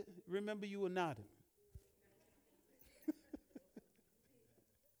tested, remember you were nodding.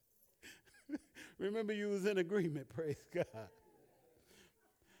 Remember you was in agreement, praise God.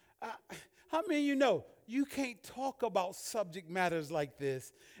 How many of you know you can't talk about subject matters like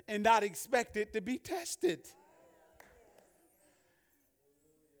this and not expect it to be tested?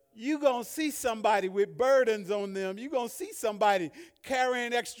 You're going to see somebody with burdens on them. You're going to see somebody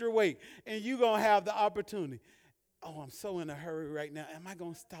carrying extra weight, and you're going to have the opportunity. Oh, I'm so in a hurry right now. Am I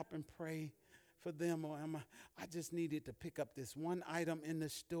going to stop and pray for them, or I just needed to pick up this one item in the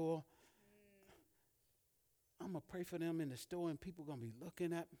store. I'm going to pray for them in the store, and people are going to be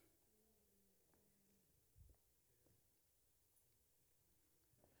looking at me.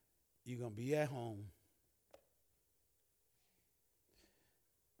 You're going to be at home,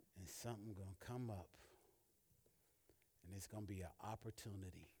 and something going to come up, and it's going to be an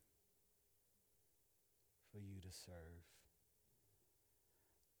opportunity for you to serve.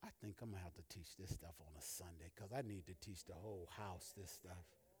 I think I'm going to have to teach this stuff on a Sunday, because I need to teach the whole house this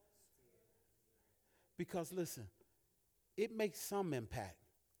stuff. Because listen, it makes some impact.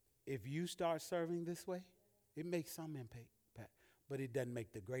 If you start serving this way, it makes some impact, but it doesn't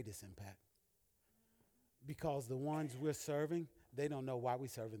make the greatest impact. Because the ones we're serving, they don't know why we're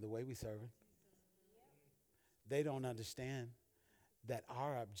serving the way we're serving. They don't understand that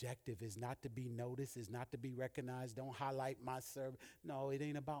our objective is not to be noticed, is not to be recognized. Don't highlight my service. No, it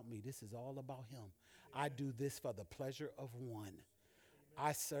ain't about me. This is all about him. I do this for the pleasure of one.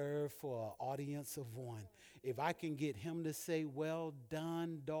 I serve for an audience of one. If I can get him to say, well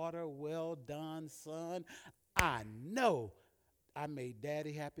done, daughter, well done, son, I know I made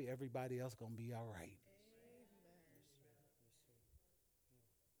daddy happy. Everybody else going to be all right.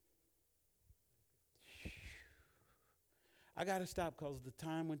 I got to stop because the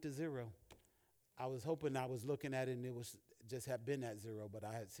time went to zero. I was hoping I was looking at it and it was just had been at zero, but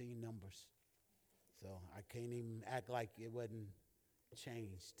I had seen numbers. So I can't even act like it wasn't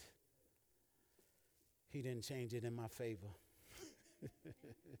changed. He didn't change it in my favor.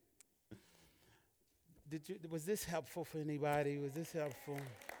 Was this helpful for anybody? Was this helpful?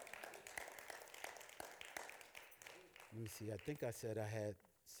 Let me see. I think I said I had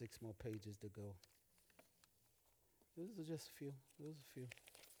 6 more pages to go. It was just a few. It was a few.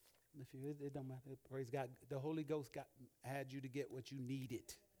 It don't matter. Praise God. The Holy Ghost had you to get what you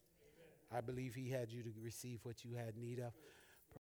needed. I believe he had you to receive what you had need of.